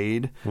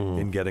delayed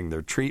in getting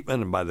their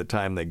treatment. And by the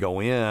time they go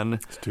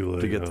in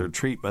to get their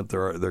treatment,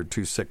 they're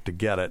too sick to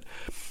get it.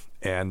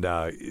 And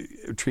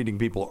treating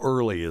people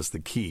early is the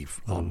key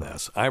on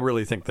this. I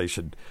really think they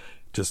should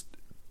just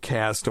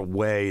cast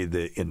away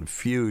the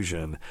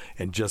infusion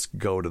and just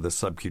go to the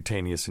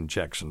subcutaneous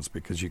injections,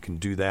 because you can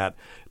do that.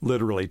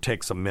 Literally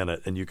takes a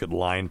minute, and you could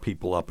line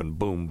people up and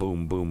boom,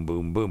 boom, boom,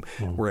 boom, boom.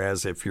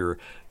 Whereas if you're,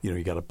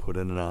 you got to put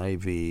in an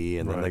IV,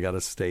 and then they got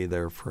to stay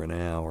there for an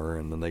hour,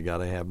 and then they got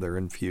to have their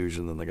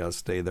infusion, then they got to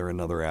stay there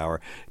another hour.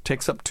 It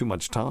takes up too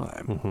much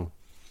time.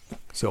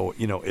 So,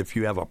 if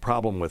you have a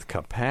problem with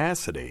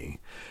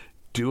capacity,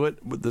 do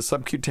it with the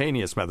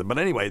subcutaneous method. But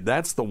anyway,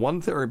 that's the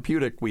one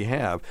therapeutic we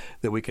have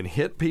that we can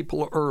hit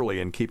people early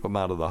and keep them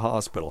out of the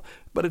hospital.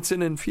 But it's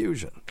an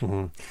infusion.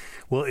 Mm-hmm.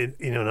 Well, and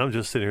I'm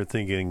just sitting here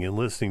thinking and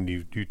listening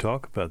to you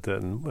talk about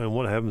that. And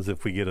what happens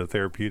if we get a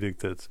therapeutic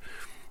that's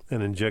an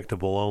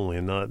injectable only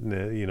and not,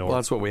 Well,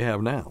 that's what we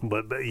have now.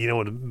 But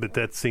but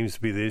that seems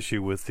to be the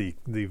issue with the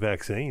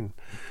vaccine.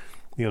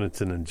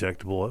 It's an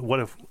injectable.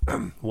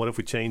 What if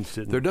we changed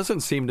it? There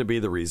doesn't seem to be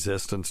the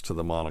resistance to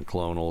the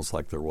monoclonals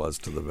like there was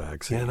to the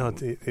vaccine. Yeah,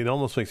 it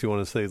almost makes you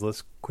want to say,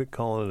 let's quit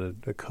calling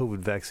it a COVID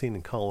vaccine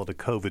and call it a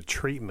COVID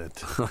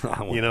treatment.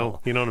 Well, you know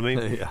what I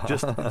mean? Yeah.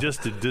 Just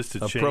to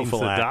change the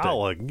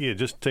dialogue. Yeah,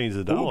 just change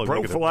the dialogue.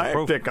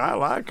 Prophylactic. I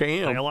like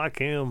him. I like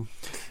him.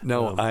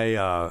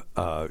 No,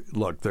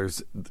 look.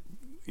 There's.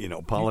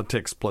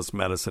 Politics plus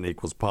medicine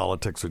equals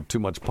politics, or too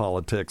much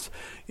politics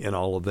in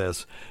all of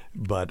this.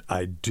 But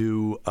I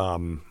do,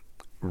 I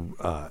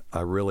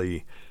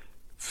really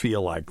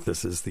feel like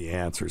this is the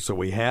answer. So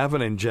we have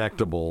an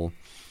injectable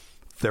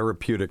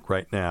therapeutic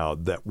right now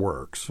that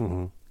works,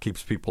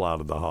 keeps people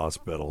out of the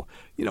hospital.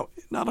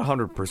 Not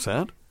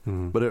 100%,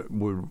 but it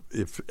would,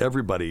 if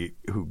everybody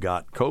who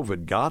got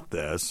COVID got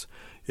this,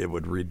 it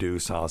would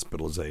reduce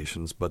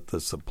hospitalizations, but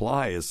the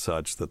supply is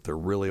such that they're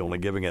really only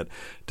giving it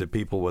to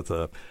people with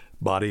a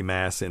body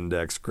mass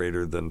index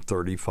greater than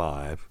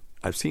 35.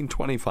 I've seen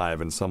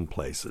 25 in some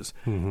places,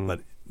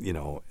 but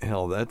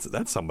hell,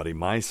 that's somebody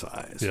my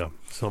size. Yeah,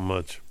 so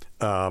much.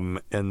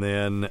 And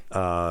then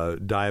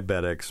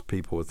diabetics,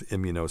 people with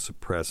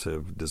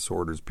immunosuppressive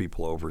disorders,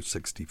 people over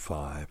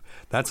 65.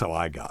 That's how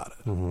I got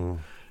it.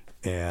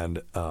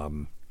 And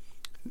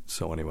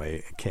so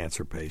anyway,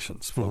 cancer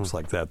patients, folks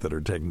like that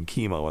are taking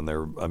chemo and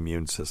their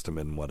immune system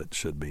isn't what it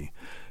should be.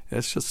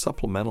 It's just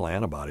supplemental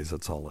antibodies.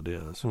 That's all it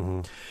is.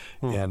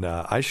 And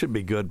I should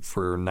be good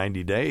for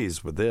 90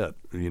 days with it.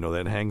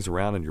 That hangs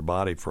around in your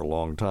body for a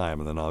long time,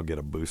 and then I'll get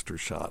a booster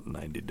shot in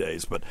 90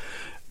 days.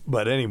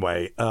 But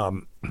anyway,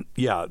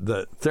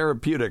 the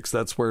therapeutics,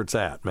 that's where it's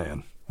at,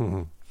 man.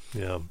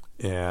 Yeah.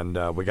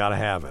 And we got to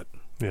have it.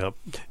 Yep.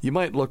 You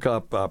might look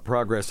up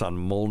progress on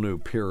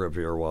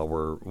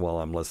molnupiravir while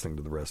I'm listening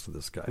to the rest of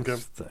this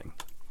guy's thing.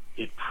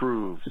 It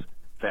proves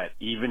that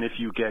even if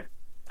you get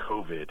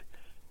COVID,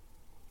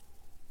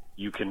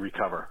 you can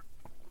recover.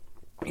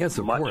 Yes,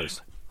 of much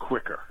course.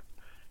 Quicker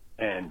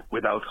and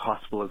without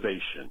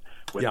hospitalization.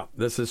 Yeah,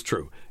 this is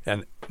true.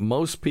 And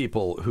most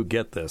people who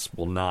get this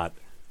will not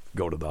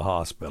go to the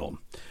hospital.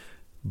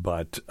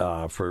 But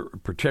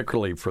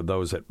particularly for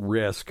those at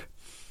risk,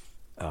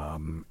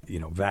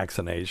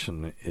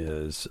 vaccination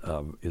is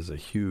a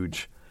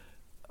huge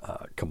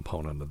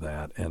component of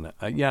that. And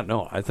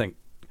I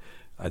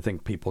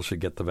think people should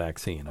get the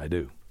vaccine. I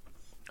do.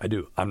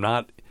 I'm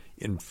not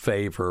in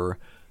favor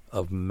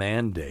of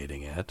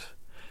mandating it.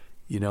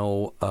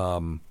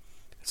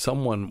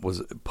 Someone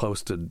was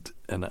posted,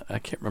 and I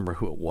can't remember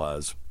who it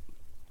was,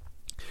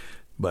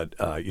 but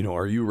are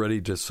you ready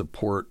to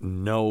support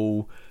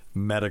no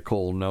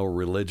medical, no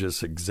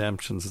religious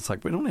exemptions? It's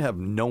like we don't have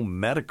no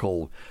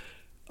medical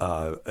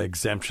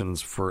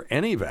exemptions for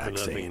any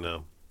vaccine.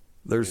 No.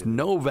 There's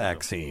no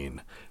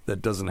vaccine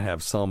that doesn't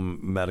have some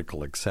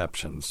medical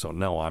exceptions. So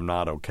no, I'm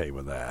not okay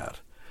with that.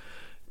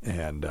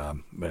 And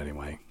but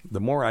anyway, the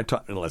more I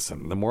talk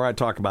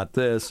about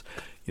this,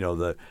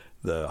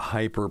 the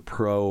hyper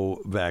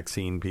pro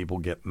vaccine people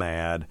get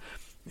mad,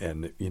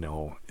 and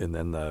and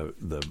then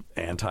the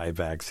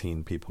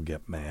anti-vaccine people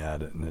get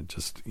mad, and it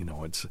just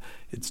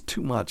it's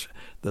too much.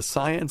 The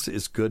science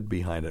is good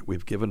behind it.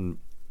 We've given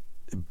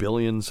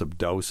billions of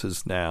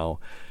doses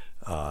now.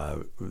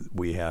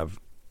 We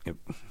have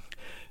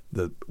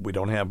we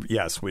don't have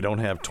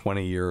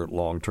 20-year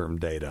long-term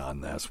data on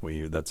this.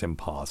 That's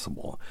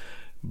impossible.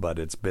 But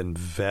it's been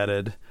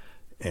vetted,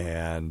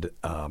 and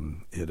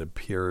it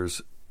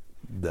appears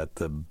that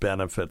the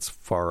benefits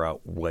far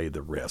outweigh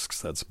the risks.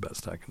 That's the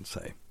best I can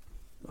say.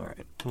 All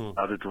right.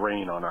 Out a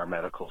drain on our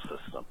medical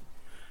system.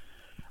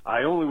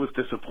 I only was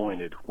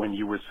disappointed when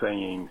you were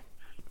saying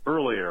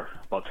earlier,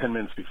 about 10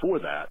 minutes before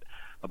that,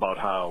 about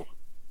how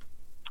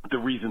the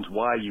reasons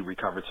why you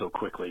recovered so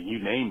quickly.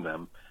 You named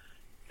them,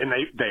 and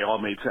they all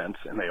made sense,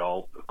 and they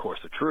all, of course,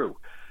 are true.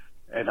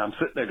 And I'm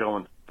sitting there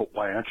going, but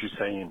why aren't you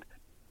saying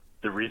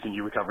the reason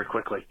you recovered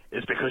quickly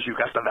is because you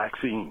got the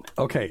vaccine?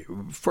 Okay,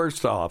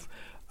 first off,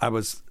 I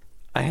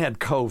had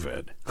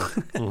COVID,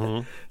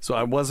 so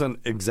I wasn't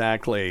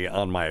exactly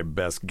on my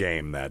best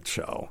game that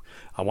show.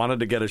 I wanted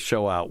to get a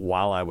show out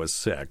while I was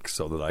sick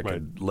so that I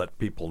could let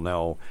people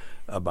know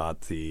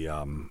about the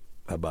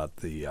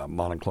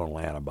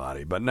monoclonal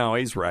antibody. But no,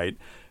 he's right.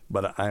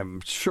 But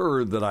I'm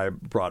sure that I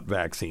brought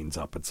vaccines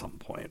up at some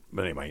point.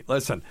 But anyway,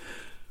 listen,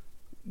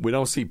 we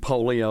don't see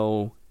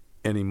polio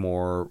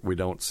anymore. We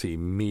don't see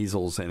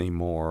measles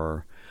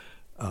anymore.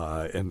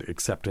 And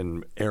except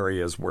in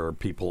areas where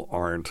people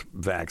aren't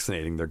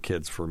vaccinating their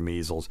kids for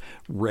measles,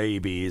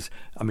 rabies.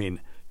 I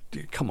mean,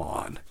 dude, come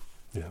on.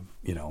 Yeah.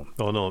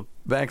 Oh no,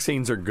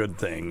 vaccines are good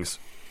things,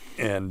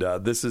 and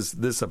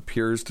this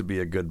appears to be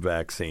a good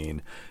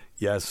vaccine.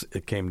 yes,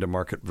 it came to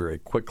market very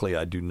quickly.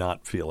 I do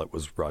not feel it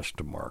was rushed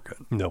to market.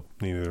 No,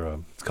 neither.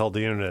 It's called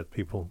the internet.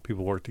 People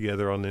work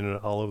together on the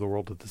internet all over the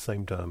world at the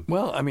same time.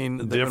 Well, I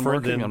mean, they've been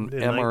working on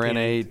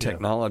mRNA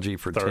technology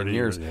for 10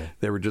 years.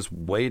 They were just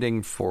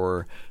waiting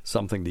for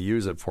something to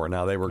use it for.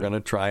 Now, they were going to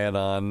try it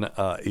on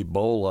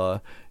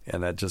Ebola,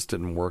 and that just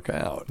didn't work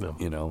out.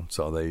 No.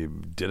 So they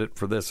did it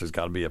for this. There's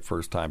got to be a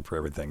first time for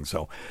everything.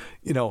 So,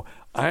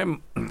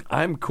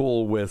 I'm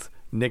cool with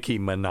Nicki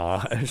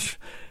Minaj,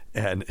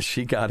 and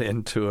she got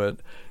into it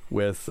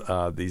with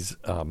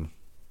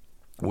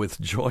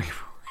with Joy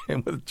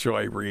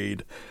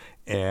Reid,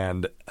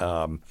 and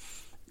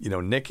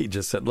Nikki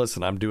just said,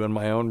 "Listen, I'm doing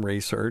my own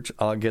research.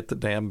 I'll get the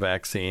damn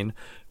vaccine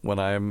when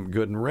I'm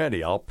good and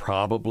ready. I'll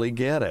probably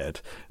get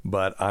it,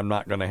 but I'm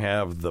not going to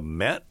have the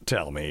Met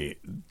tell me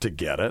to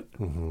get it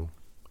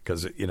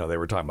because they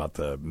were talking about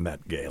the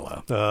Met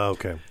Gala.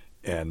 Okay."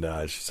 And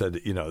she said,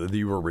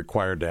 you were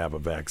required to have a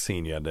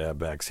vaccine. You had to have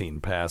a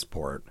vaccine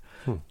passport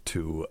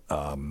to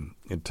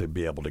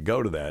be able to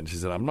go to that. And she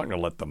said, I'm not going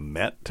to let the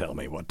Met tell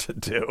me what to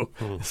do.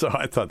 So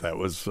I thought that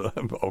was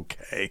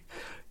okay.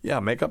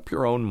 Yeah, make up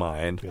your own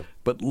mind,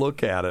 but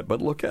look at it.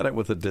 But look at it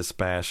with a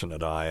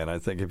dispassionate eye. And I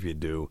think if you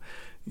do,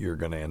 you're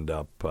going to end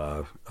up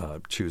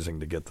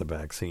choosing to get the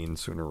vaccine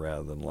sooner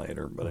rather than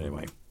later. But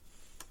anyway.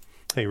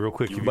 Hey, real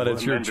quick. But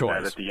it's your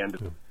choice. At the end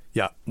of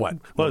Yeah, what?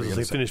 Well, I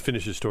was going to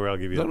finish the story. I'll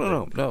give you.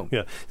 No.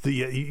 Yeah,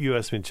 you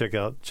asked me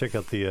to check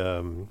out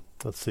the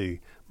let's see,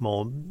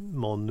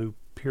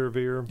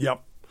 Molnupiravir.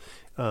 Yep.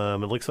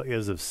 It looks like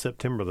as of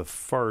September the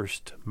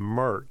 1st,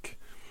 Merck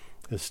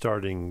is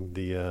starting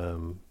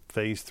the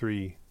phase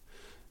 3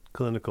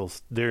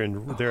 clinicals.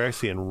 They're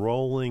actually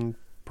enrolling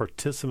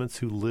participants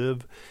who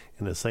live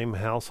in the same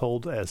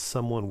household as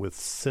someone with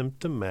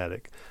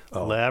symptomatic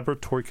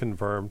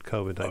laboratory-confirmed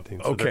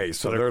COVID-19. Okay,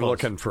 so they're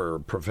looking for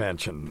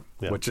prevention,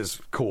 which is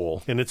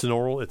cool. And it's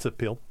it's a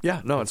pill.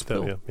 Yeah, no, it's a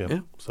pill. Yeah.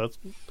 So that's,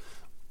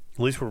 at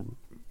least we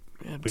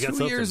got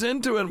 2 years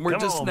into it, and we're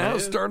just now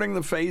starting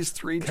the phase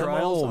 3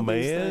 trials on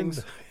these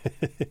things.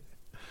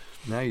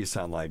 Now you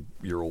sound like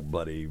your old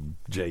buddy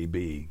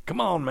JB.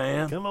 Come on,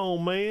 man. Come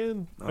on,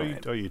 man.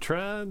 Are you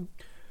trying?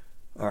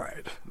 All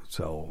right.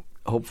 So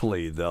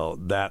hopefully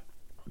that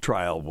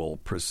trial will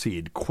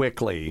proceed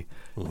quickly,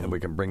 and we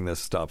can bring this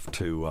stuff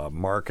to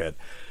market.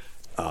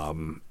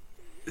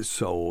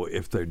 So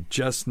if they're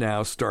just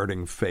now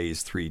starting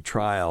phase 3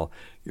 trial,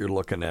 you're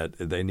looking at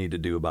they need to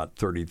do about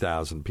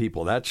 30,000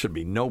 people. That should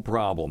be no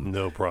problem.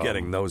 No problem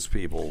getting those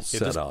people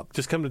set up.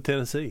 Just come to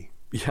Tennessee.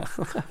 Yeah,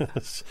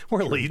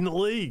 we're leading the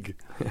league.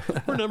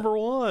 We're number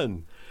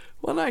one.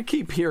 Well, I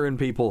keep hearing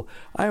people.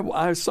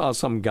 I saw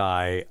some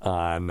guy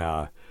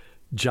on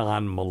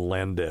John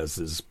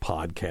Melendez's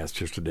podcast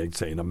yesterday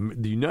saying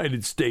the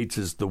United States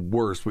is the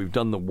worst. We've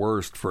done the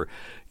worst for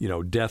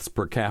deaths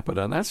per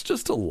capita, and that's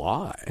just a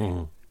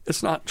lie.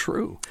 It's not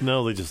true.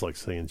 No, they just like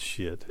saying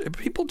shit.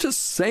 People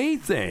just say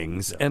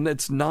things, and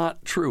it's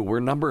not true.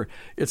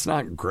 It's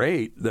not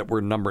great that we're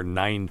number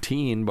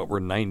 19, but we're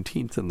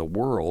 19th in the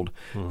world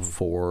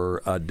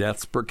for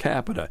deaths per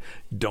capita.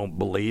 Don't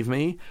believe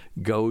me?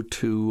 Go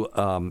to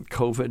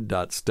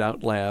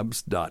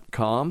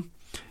covid.stoutlabs.com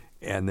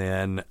and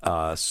then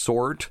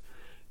sort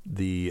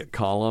the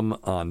column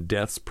on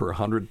deaths per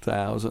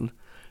 100,000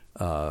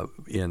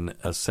 in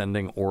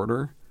ascending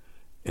order,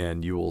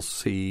 and you will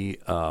see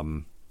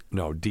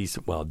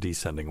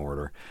descending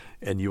order,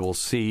 and you will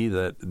see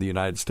that the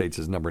United States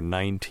is number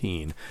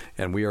 19,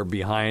 and we are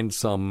behind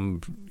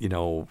some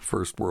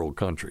first world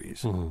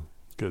countries.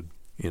 Good.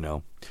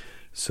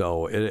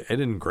 So it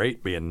isn't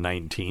great being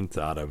 19th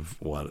out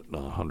of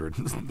 100,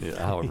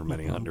 however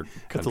many hundred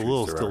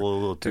countries. Still a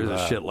little too There's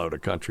high. a shitload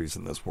of countries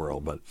in this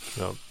world, but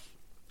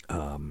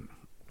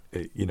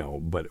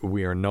but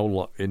we are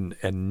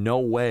in no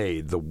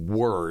way the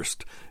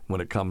worst when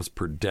it comes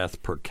per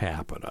death per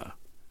capita.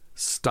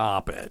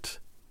 Stop it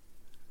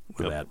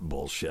with that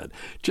bullshit.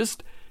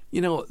 Just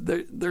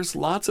there's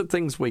lots of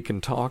things we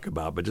can talk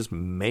about, but just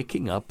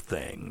making up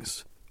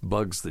things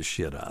bugs the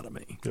shit out of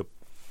me. Yep.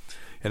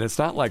 And it's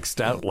not like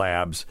Stout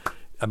Labs.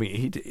 I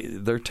mean,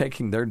 they're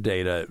taking their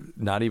data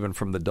not even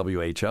from the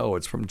WHO.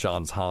 It's from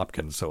Johns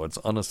Hopkins, so it's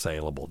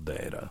unassailable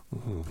data.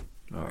 All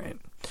right.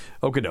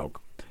 Okie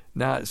doke.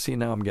 Now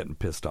I'm getting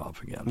pissed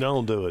off again.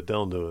 Don't do it.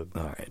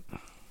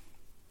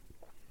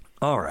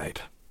 All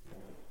right.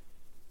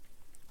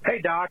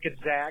 Hey, Doc,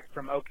 it's Zach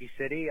from Okie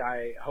City.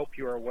 I hope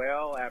you are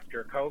well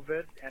after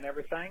COVID and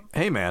everything.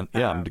 Hey, man.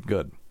 Yeah, I'm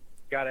good.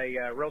 Got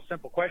a real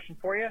simple question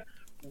for you.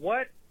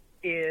 What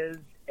is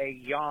a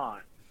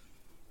yawn?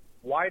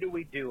 Why do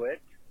we do it?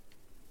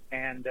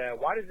 And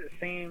why does it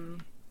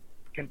seem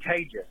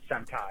contagious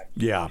sometimes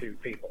to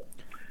people?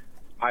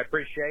 I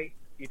appreciate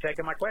you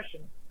taking my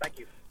question. Thank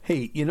you.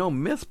 Hey,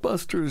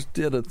 Mythbusters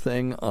did a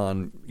thing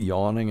on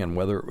yawning and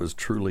whether it was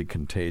truly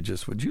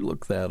contagious. Would you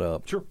look that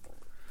up? Sure.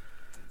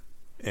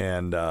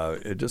 And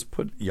it just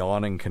put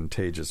yawning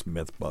contagious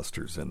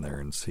Mythbusters in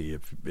there and see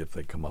if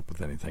they come up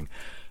with anything.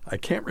 I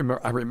can't remember.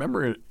 I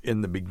remember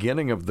in the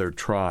beginning of their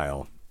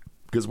trial,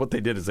 Because what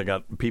they did is they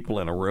got people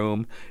in a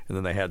room, and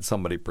then they had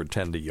somebody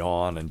pretend to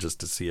yawn and just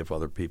to see if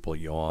other people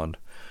yawned.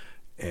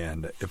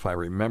 And if I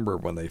remember,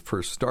 when they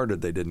first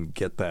started, they didn't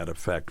get that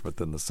effect. But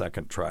then the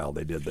second trial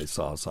they did, they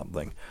saw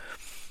something.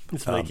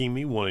 It's making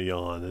me want to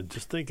yawn and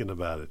just thinking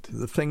about it.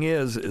 The thing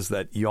is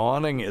that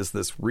yawning is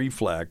this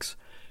reflex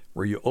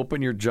where you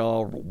open your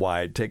jaw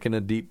wide, taking a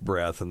deep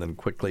breath, and then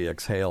quickly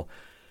exhale.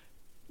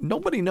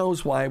 Nobody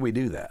knows why we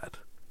do that.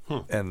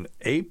 And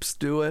apes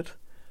do it.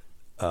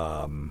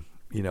 Dogs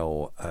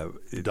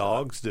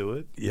do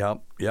it.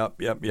 Yep.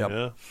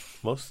 Yeah,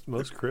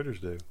 most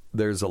critters do.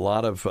 There's a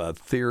lot of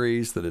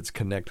theories that it's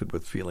connected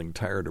with feeling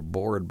tired or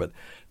bored, but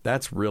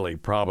that's really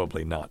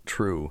probably not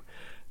true.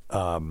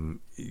 Yawning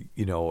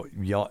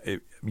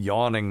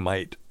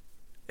might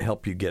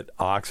help you get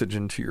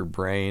oxygen to your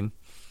brain.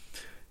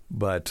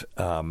 But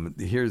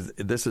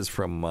this is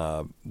from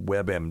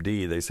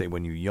WebMD. They say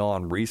when you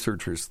yawn,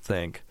 researchers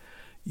think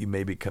you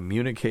may be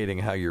communicating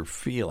how you're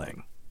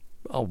feeling.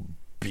 Oh,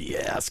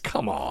 BS.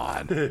 Come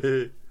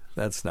on.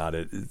 That's not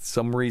it.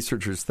 Some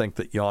researchers think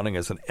that yawning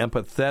is an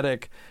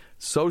empathetic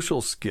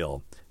social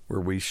skill where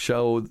we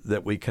show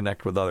that we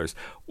connect with others.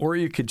 Or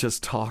you could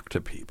just talk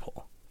to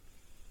people.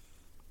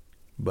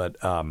 But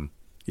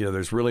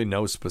there's really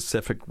no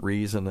specific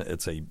reason.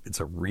 It's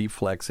a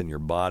reflex in your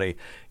body.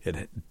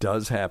 It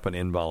does happen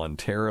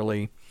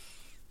involuntarily,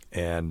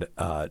 and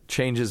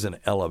changes in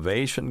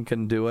elevation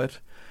can do it.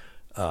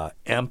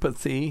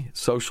 Empathy,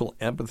 social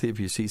empathy. If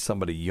you see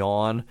somebody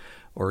yawn,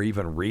 or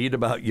even read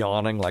about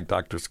yawning, like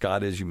Dr.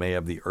 Scott is, you may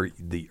have the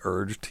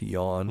urge to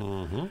yawn.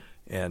 Mm-hmm.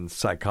 And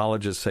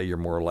psychologists say you're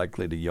more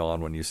likely to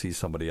yawn when you see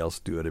somebody else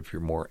do it if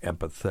you're more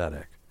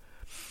empathetic.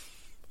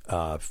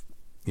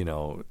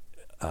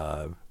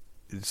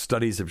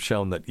 Studies have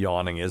shown that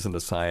yawning isn't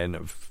a sign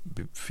of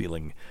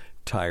feeling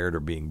tired or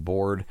being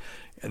bored.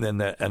 And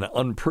then an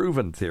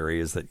unproven theory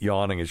is that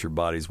yawning is your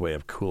body's way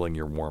of cooling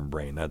your warm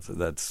brain.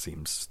 That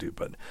seems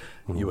stupid.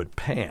 Mm-hmm. You would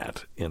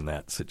pant in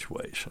that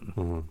situation.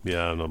 Mm-hmm.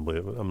 Yeah,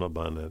 I'm not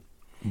buying that.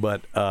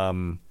 But,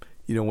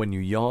 when you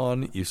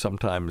yawn, you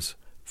sometimes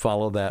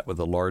follow that with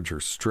a larger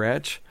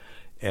stretch,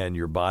 and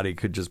your body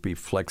could just be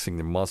flexing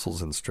the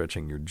muscles and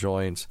stretching your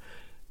joints.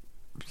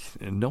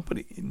 And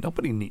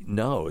nobody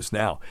knows.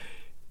 Now,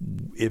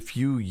 if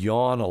you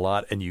yawn a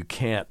lot and you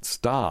can't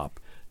stop,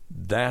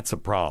 that's a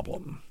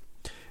problem.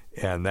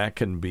 And that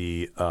can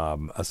be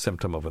a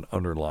symptom of an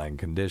underlying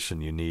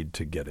condition. You need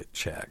to get it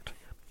checked.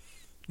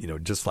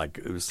 Just like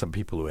some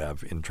people who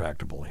have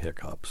intractable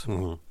hiccups.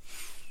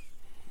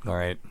 Mm-hmm. All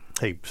right.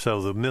 Hey,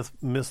 so the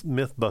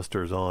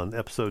Mythbusters on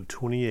episode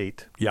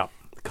 28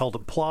 called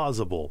it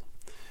Plausible.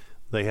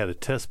 They had a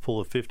test pool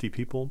of 50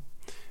 people.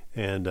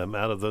 And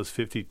out of those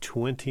 50,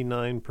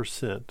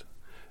 29%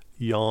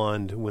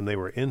 yawned when they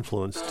were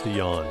influenced to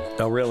yawn.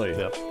 Oh, really?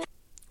 Yep.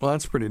 Well,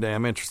 that's pretty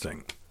damn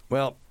interesting.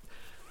 Well,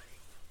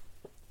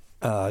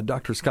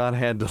 Dr. Scott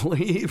had to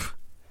leave,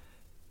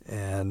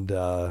 and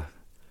I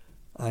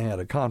had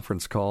a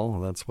conference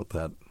call. That's what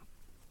that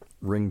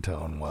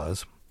ringtone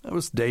was. That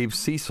was Dave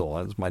Cecil.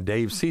 That was my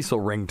Dave Cecil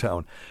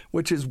ringtone,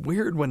 which is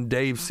weird when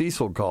Dave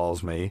Cecil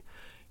calls me,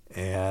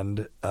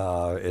 and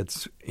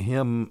it's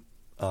him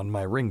on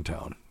my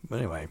ringtone.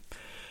 Anyway,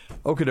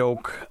 okie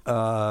doke.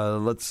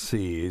 Let's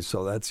see.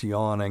 So that's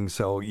yawning.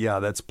 So, yeah,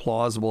 that's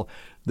plausible.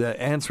 The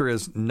answer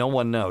is no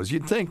one knows.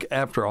 You'd think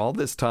after all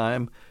this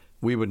time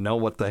we would know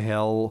what the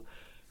hell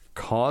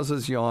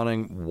causes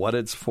yawning, what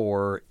it's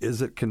for,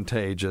 is it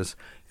contagious,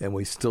 and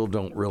we still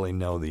don't really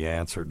know the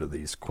answer to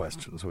these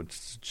questions, which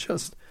is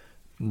just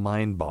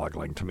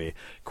mind-boggling to me.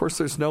 Of course,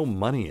 there's no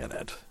money in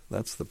it.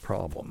 That's the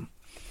problem.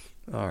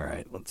 All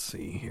right, let's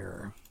see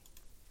here.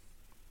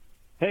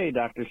 Hey,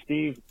 Dr.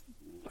 Steve.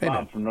 Hey, Bob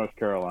man. from North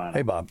Carolina.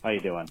 Hey, Bob. How you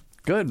doing?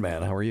 Good,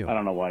 man. How are you? I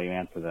don't know why you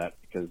answer that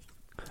because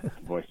it's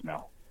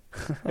voicemail.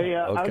 Hey,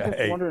 I was Okay.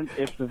 just wondering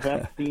if the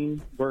vaccine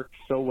works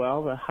so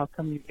well, but how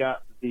come you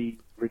got the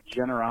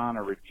Regeneron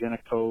or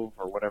Regenicove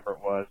or whatever it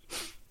was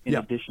in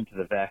addition to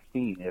the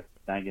vaccine if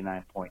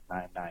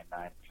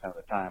 99.999% of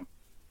the time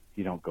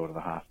you don't go to the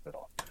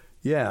hospital?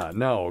 Yeah,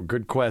 no,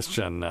 good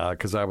question,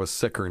 because I was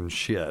sicker than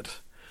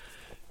shit.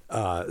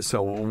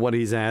 So what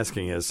he's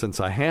asking is,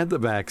 since I had the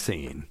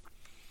vaccine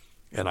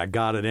and I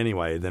got it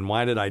anyway, then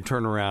why did I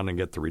turn around and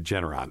get the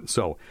Regeneron?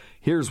 So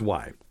here's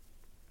why.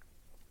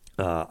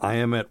 I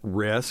am at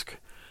risk.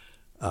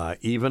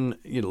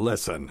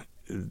 Listen,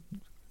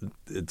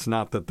 it's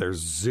not that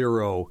there's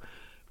 0%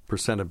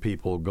 of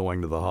people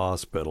going to the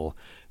hospital,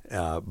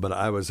 but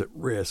I was at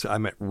risk.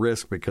 I'm at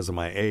risk because of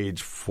my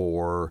age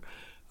for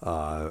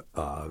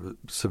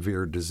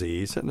severe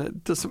disease, and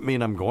it doesn't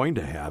mean I'm going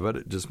to have it.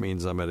 It just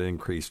means I'm at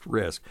increased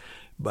risk.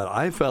 But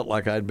I felt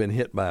like I'd been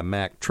hit by a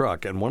Mack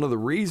truck, and one of the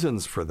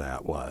reasons for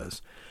that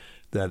was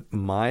that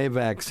my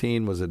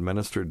vaccine was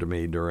administered to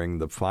me during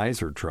the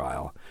Pfizer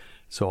trial.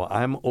 So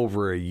I'm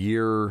over a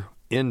year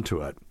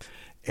into it,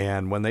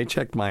 and when they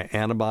checked my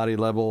antibody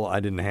level, I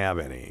didn't have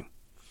any.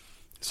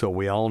 So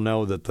we all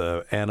know that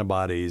the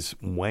antibodies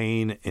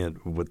wane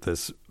with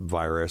this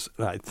virus.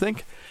 I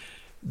think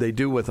They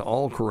do with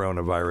all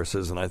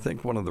coronaviruses, and I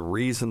think one of the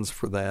reasons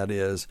for that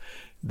is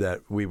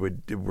that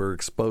we're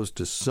exposed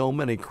to so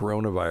many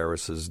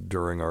coronaviruses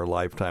during our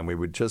lifetime. We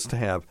would just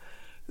have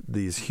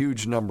these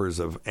huge numbers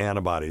of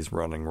antibodies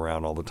running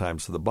around all the time.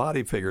 So the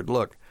body figured,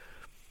 look,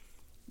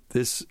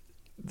 these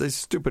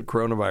stupid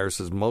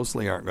coronaviruses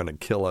mostly aren't going to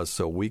kill us,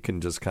 so we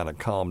can just kind of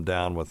calm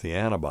down with the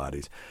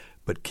antibodies,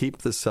 but keep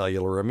the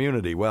cellular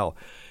immunity. Well,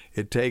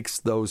 it takes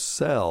those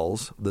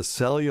cells, the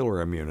cellular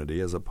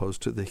immunity, as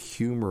opposed to the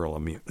humoral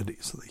immunity.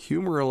 So the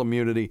humoral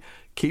immunity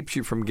keeps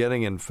you from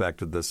getting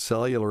infected. The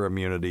cellular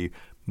immunity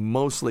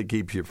mostly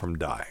keeps you from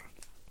dying.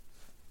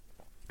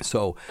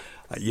 So,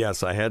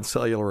 yes, I had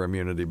cellular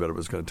immunity, but it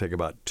was going to take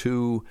about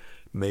 2,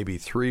 maybe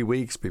 3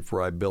 weeks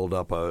before I build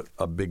up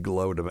a big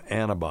load of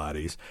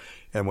antibodies.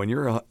 And when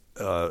you're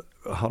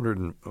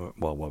 100,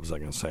 what was I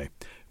going to say?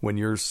 When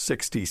you're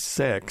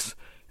 66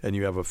 and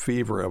you have a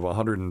fever of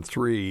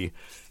 103,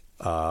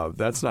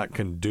 that's not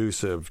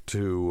conducive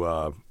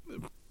to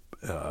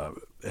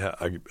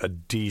a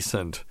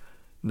decent,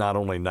 not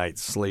only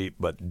night's sleep,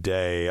 but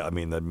day. I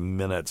mean, the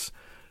minutes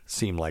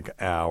seem like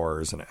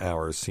hours and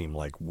hours seem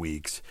like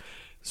weeks.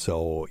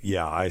 So,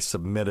 yeah, I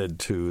submitted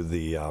to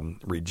the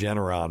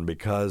Regeneron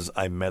because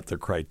I met the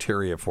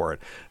criteria for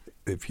it.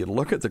 If you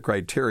look at the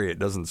criteria, it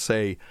doesn't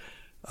say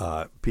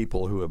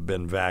people who have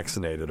been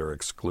vaccinated are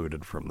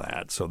excluded from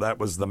that. So that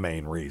was the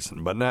main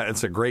reason. But now,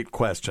 it's a great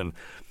question.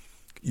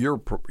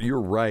 You're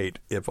right.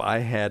 If I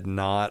had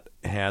not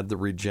had the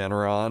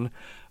Regeneron,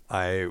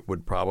 I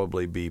would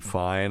probably be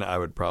fine. I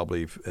would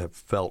probably have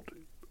felt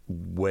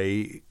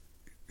way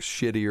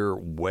shittier,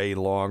 way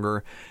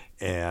longer.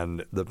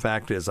 And the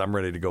fact is, I'm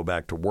ready to go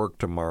back to work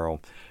tomorrow.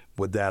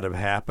 Would that have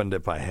happened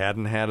if I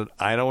hadn't had it?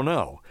 I don't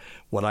know.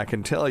 What I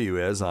can tell you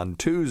is on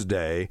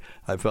Tuesday,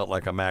 I felt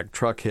like a Mack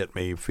truck hit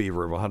me,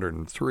 fever of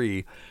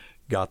 103.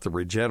 Got the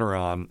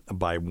Regeneron.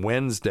 By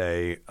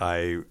Wednesday,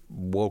 I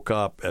woke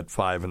up at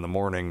 5 in the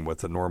morning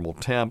with a normal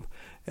temp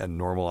and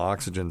normal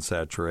oxygen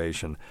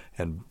saturation.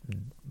 And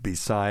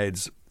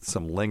besides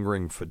some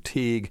lingering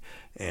fatigue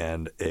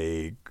and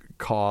a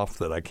cough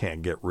that I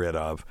can't get rid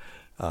of,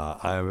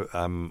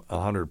 I'm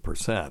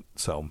 100%.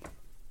 So,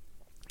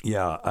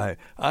 yeah,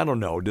 I don't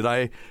know. Did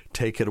I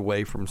take it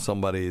away from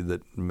somebody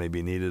that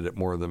maybe needed it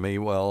more than me?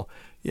 Well,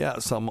 yeah,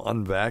 some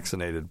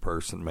unvaccinated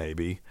person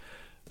maybe.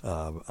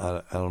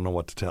 I don't know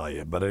what to tell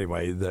you. But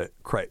anyway,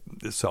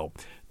 so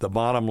the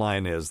bottom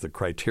line is the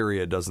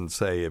criteria doesn't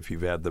say if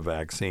you've had the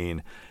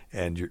vaccine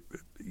and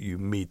you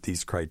meet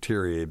these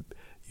criteria,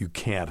 you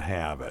can't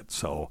have it.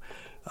 So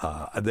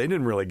they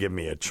didn't really give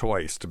me a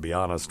choice, to be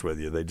honest with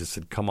you. They just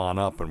said, come on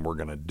up and we're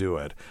going to do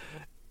it.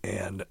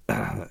 And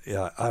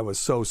yeah, I was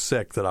so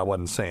sick that I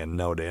wasn't saying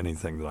no to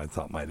anything that I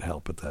thought might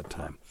help at that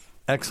time.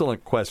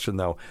 Excellent question,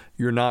 though.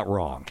 You're not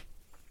wrong.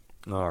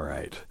 All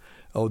right.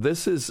 Oh,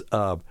 this is...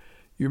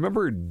 you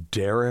remember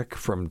Derek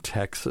from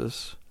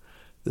Texas?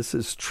 This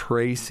is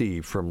Tracy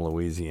from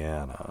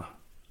Louisiana.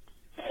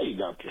 Hey,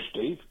 Dr.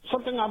 Steve.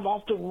 Something I've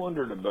often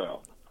wondered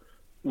about.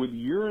 With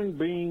urine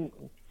being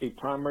a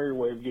primary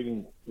way of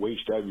getting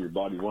waste out of your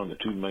body, one of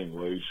the two main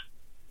ways,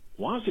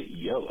 why is it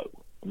yellow?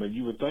 I mean,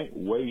 you would think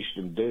waste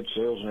and dead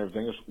cells and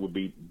everything else would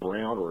be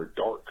brown or a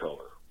dark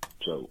color.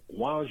 So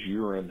why is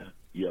urine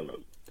yellow?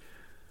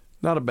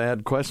 Not a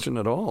bad question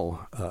at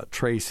all,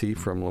 Tracy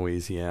from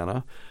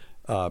Louisiana.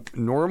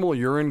 Normal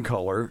urine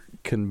color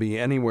can be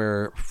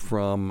anywhere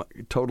from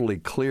totally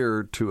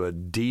clear to a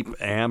deep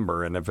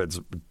amber, and if it's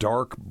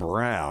dark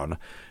brown,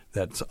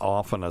 that's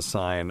often a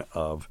sign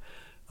of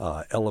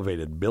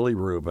elevated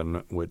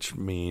bilirubin, which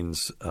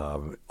means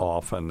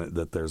often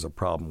that there's a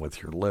problem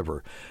with your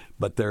liver.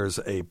 But there's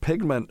a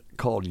pigment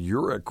called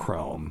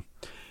urochrome,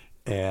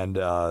 and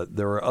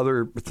there are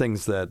other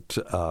things that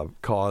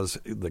cause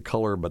the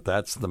color, but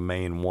that's the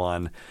main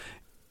one.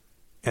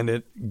 And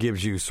it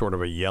gives you sort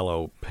of a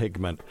yellow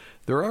pigment.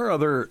 There are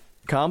other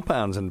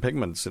compounds and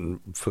pigments in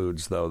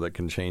foods, though, that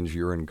can change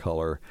urine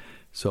color.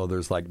 So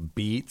there's like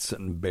beets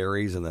and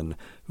berries, and then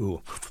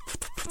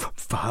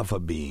fava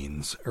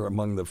beans are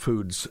among the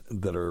foods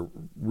that are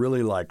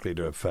really likely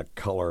to affect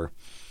color.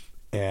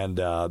 And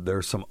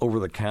there's some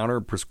over-the-counter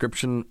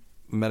prescription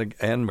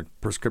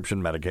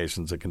prescription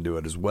medications that can do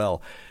it as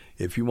well.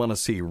 If you want to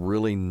see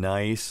really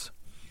nice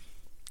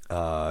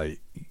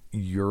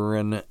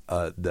urine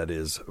that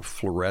is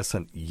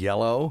fluorescent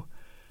yellow,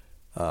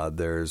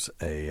 there's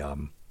a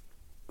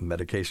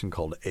medication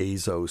called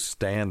Azo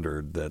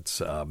Standard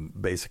that's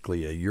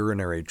basically a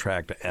urinary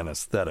tract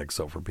anesthetic.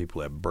 So for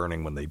people who have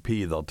burning when they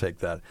pee, they'll take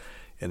that,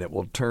 and it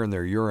will turn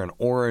their urine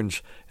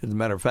orange. As a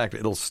matter of fact,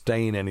 it'll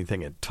stain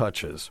anything it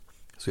touches.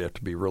 So you have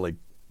to be really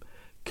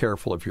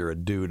careful if you're a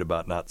dude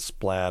about not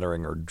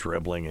splattering or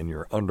dribbling in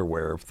your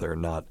underwear if they're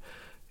not,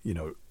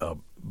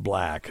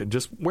 black.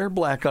 Just wear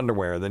black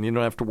underwear, then you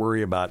don't have to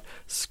worry about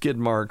skid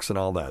marks and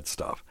all that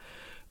stuff.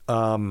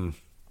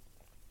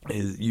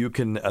 You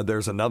can.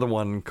 There's another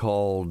one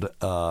called.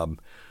 I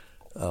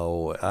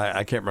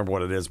can't remember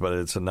what it is, but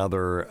it's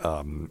another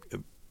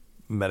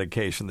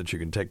medication that you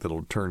can take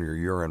that'll turn your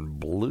urine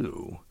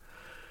blue.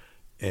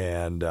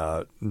 And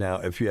now,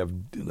 if you have,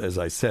 as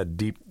I said,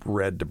 deep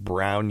red to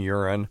brown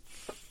urine,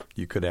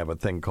 you could have a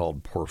thing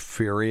called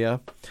porphyria.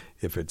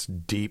 If it's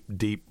deep,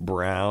 deep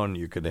brown,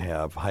 you could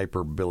have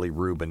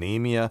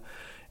hyperbilirubinemia.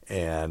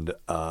 And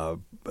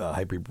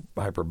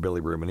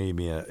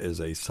hyperbilirubinemia is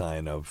a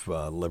sign of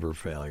liver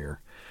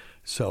failure.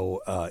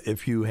 So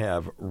if you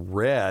have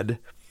red,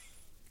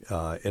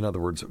 in other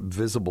words,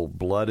 visible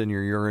blood in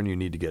your urine, you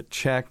need to get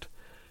checked.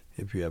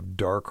 If you have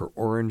dark or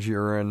orange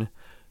urine,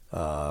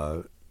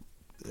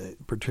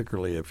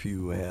 particularly if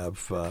you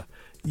have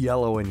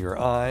yellow in your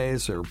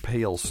eyes or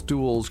pale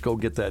stools, go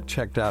get that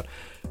checked out.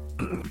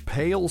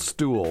 Pale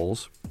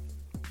stools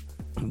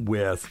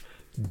with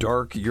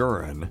dark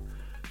urine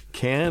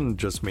can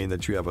just mean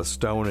that you have a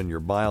stone in your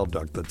bile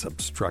duct that's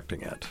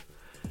obstructing it.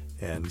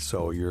 And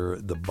so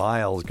the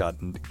bile's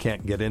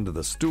can't get into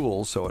the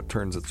stool, so it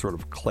turns it sort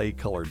of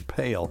clay-colored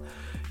pale.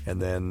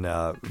 And then,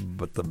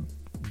 but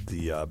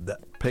that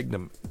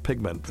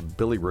pigment, the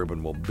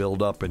bilirubin, will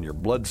build up in your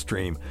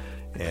bloodstream,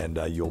 and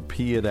you'll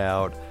pee it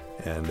out,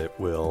 and it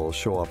will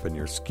show up in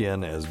your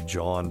skin as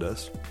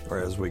jaundice, or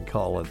as we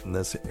call it in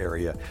this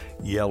area,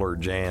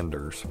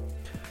 Yeller-Janders.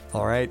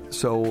 All right,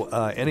 so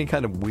any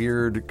kind of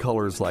weird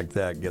colors like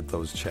that, get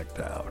those checked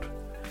out.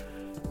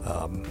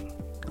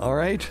 All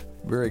right,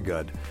 very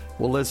good.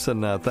 Well,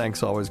 listen,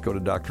 thanks always go to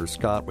Dr.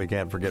 Scott. We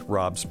can't forget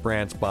Rob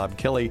Sprance, Bob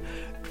Kelly,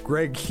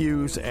 Greg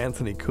Hughes,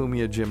 Anthony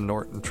Cumia, Jim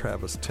Norton,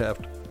 Travis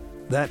Teft,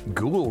 That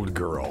Gould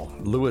Girl,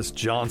 Lewis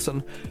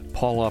Johnson,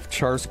 Paul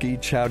Ovcharski,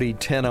 Chowdy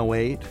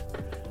 1008,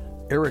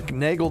 Eric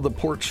Nagel, the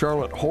Port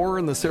Charlotte Whore,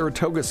 and the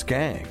Saratoga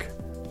Skank.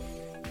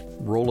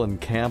 Roland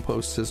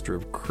Campos, sister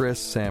of Chris,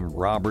 Sam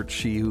Roberts,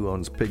 she who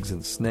owns Pigs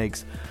and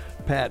Snakes,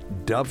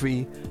 Pat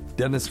Duffy,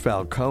 Dennis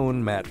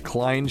Falcone, Matt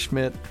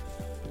Kleinschmidt,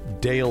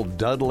 Dale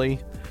Dudley,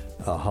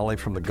 Holly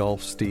from the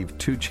Gulf, Steve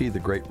Tucci, the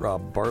great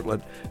Rob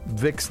Bartlett,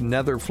 Vic's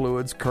Nether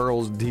Fluids,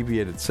 Carl's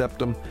Deviated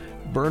Septum,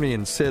 Bernie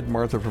and Sid,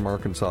 Martha from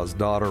Arkansas's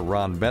Daughter,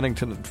 Ron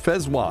Bennington, and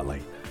Fez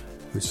Watley,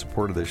 whose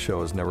support of this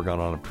show has never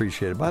gone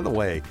unappreciated. By the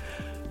way,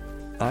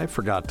 I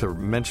forgot to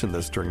mention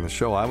this during the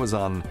show. I was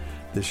on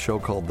this show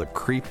called The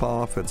Creep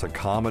Off. It's a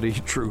comedy,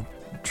 true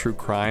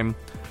crime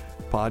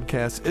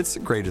podcast. It's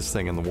the greatest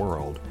thing in the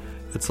world.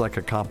 It's like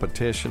a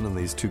competition, and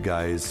these two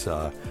guys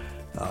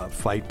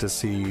fight to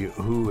see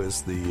who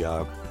is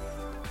the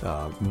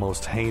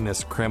most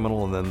heinous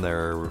criminal, and then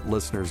their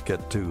listeners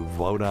get to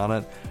vote on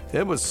it.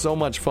 It was so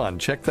much fun.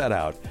 Check that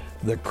out,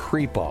 The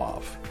Creep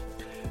Off.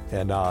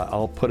 And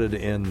I'll put it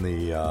in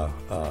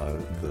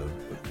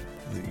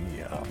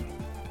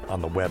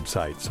on the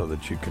website so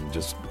that you can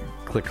just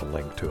click a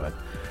link to it.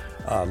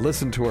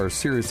 Listen to our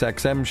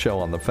SiriusXM show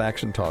on the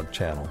Faction Talk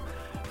channel.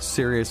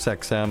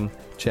 SiriusXM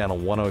channel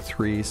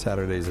 103,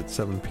 Saturdays at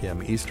 7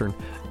 p.m. Eastern,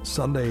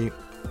 Sunday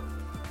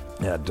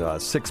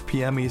at 6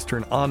 p.m.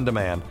 Eastern on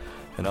demand,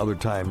 and other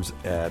times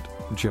at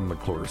Jim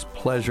McClure's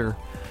pleasure.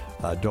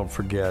 Don't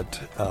forget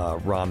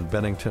Ron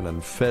Bennington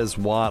and Fez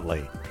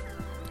Watley,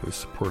 whose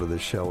support of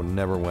this show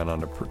never went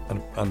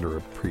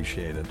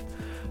underappreciated.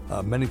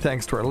 Many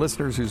thanks to our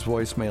listeners whose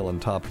voicemail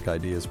and topic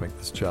ideas make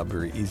this job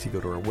very easy. Go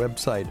to our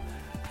website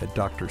at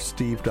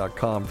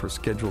drsteve.com for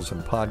schedules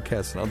and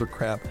podcasts and other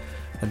crap.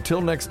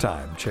 Until next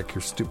time, check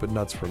your stupid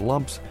nuts for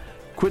lumps,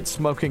 quit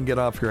smoking, get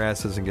off your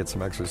asses, and get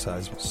some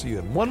exercise. We'll see you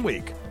in 1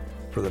 week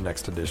for the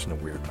next edition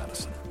of Weird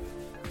Medicine.